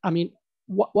 I mean,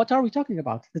 what are we talking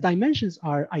about? The dimensions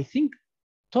are, I think,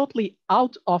 totally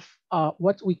out of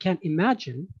what we can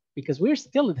imagine, because we're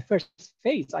still in the first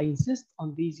phase. I insist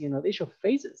on these, the issue of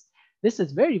phases. This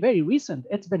is very, very recent.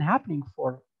 It's been happening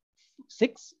for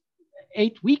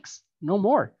 6-8 weeks, no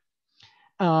more.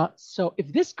 So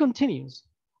if this continues,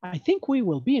 I think we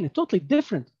will be in a totally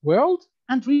different world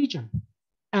and region.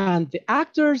 And the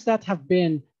actors that have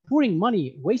been pouring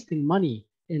money, wasting money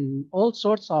in all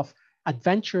sorts of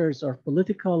adventures or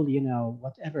political,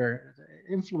 whatever,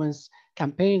 influence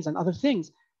campaigns and other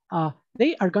things,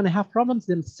 they are going to have problems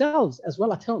themselves as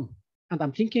well at home. And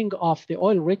I'm thinking of the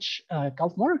oil-rich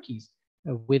Gulf monarchies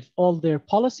with all their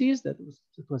policies that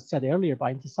was said earlier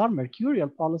by Intissar, mercurial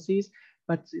policies,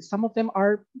 but some of them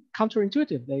are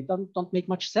counterintuitive. They don't make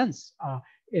much sense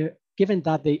given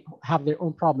that they have their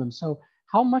own problems. So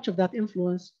how much of that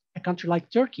influence a country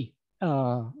like Turkey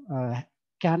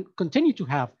can continue to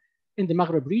have in the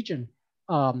Maghreb region,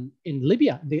 in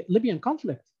Libya, the Libyan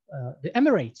conflict, the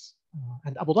Emirates,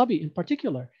 and Abu Dhabi in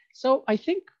particular. So I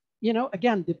think,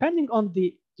 again, depending on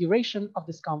the duration of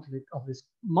this conflict, of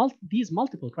these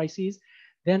multiple crises,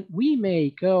 then we may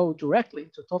go directly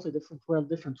to a totally different world,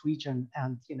 different region,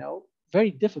 and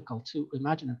very difficult to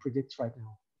imagine and predict right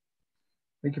now.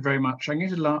 Thank you very much. I'm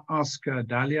going to ask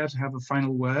Dalia to have a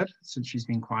final word, since she's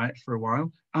been quiet for a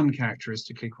while,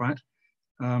 uncharacteristically quiet.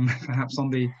 Perhaps on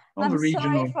the regional. I'm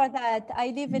sorry for that. I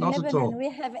live in Lebanon. We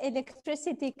have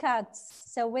electricity cuts.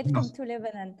 So welcome to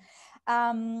Lebanon.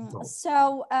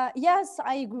 Yes,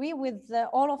 I agree with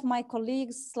all of my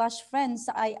colleagues / friends.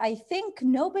 I think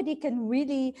nobody can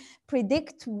really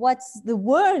predict what the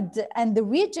world and the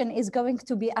region is going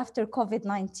to be after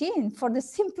COVID-19, for the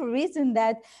simple reason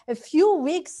that a few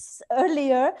weeks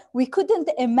earlier, we couldn't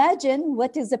imagine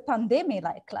what is a pandemic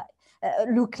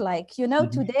look like.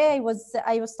 Today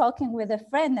I was talking with a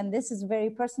friend, and this is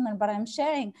very personal, but I'm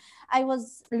sharing. I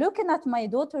was looking at my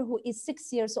daughter, who is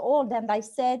 6 years old, and I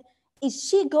said, is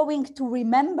she going to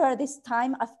remember this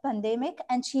time of pandemic?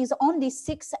 And she's only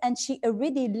 6, and she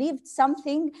already lived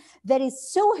something that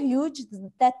is so huge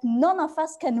that none of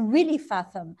us can really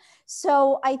fathom.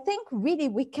 So I think really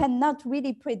we cannot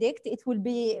really predict. It will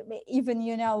be even,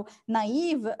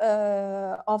 naive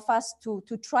of us to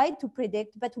try to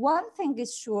predict. But one thing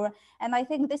is sure, and I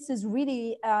think this is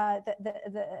really, I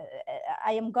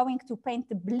am going to paint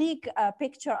the bleak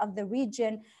picture of the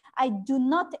region. I do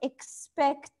not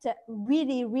expect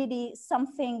really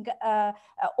something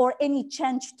or any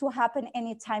change to happen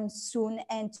anytime soon,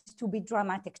 and to be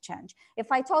dramatic change.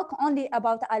 If I talk only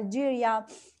about Algeria,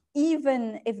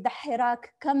 even if the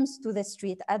Hirak comes to the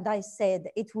street, as I said,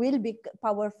 it will be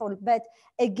powerful. But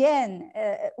again,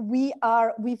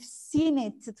 we've seen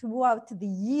it throughout the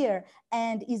year,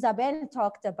 and Isabelle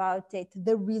talked about it,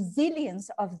 the resilience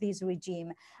of this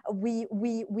regime. We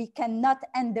cannot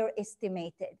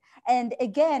underestimate it. And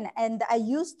again, and I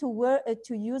used to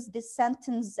use this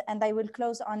sentence, and I will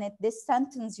close on it, this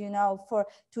sentence,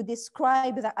 to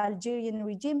describe the Algerian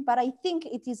regime, but I think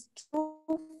it is true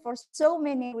for so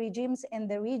many regimes in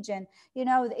the region.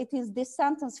 It is this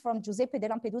sentence from Giuseppe de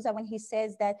Lampedusa when he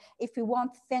says that if we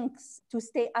want things to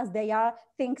stay as they are,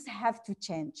 things have to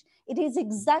change. It is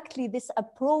exactly this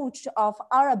approach of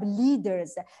Arab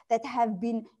leaders that have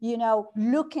been,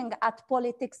 looking at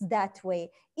politics that way.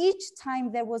 Each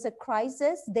time there was a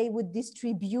crisis, they would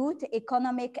distribute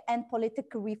economic and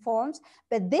political reforms,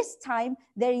 but this time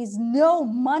there is no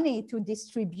money to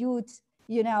distribute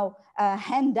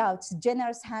handouts,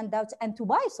 generous handouts, and to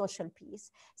buy social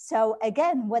peace. So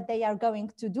again, what they are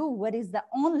going to do, what is the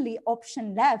only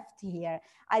option left here?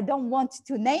 I don't want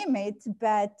to name it,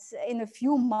 but in a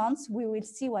few months, we will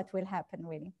see what will happen,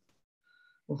 really.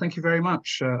 Well, thank you very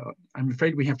much. I'm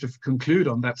afraid we have to conclude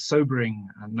on that sobering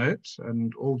note,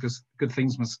 and all good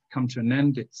things must come to an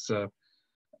end. It's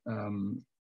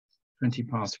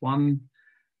 1:20,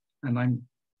 and I'm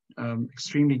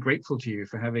extremely grateful to you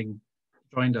for having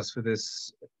joined us for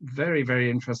this very, very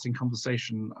interesting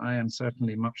conversation. I am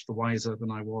certainly much the wiser than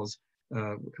I was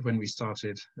when we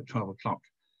started at 12 o'clock.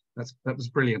 That was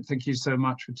brilliant. Thank you so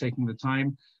much for taking the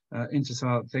time.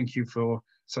 Intissar, thank you for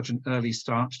such an early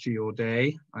start to your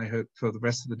day. I hope for the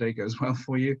rest of the day goes well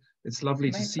for you. It's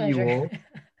lovely to see you all.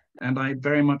 And I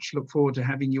very much look forward to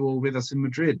having you all with us in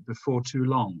Madrid before too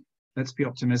long. Let's be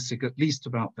optimistic, at least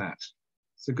about that.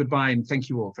 So goodbye, and thank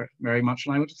you all very much.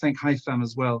 And I want to thank Haitham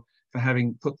as well for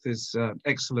having put this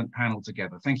excellent panel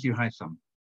together. Thank you, Haitham.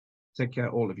 Take care,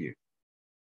 all of you.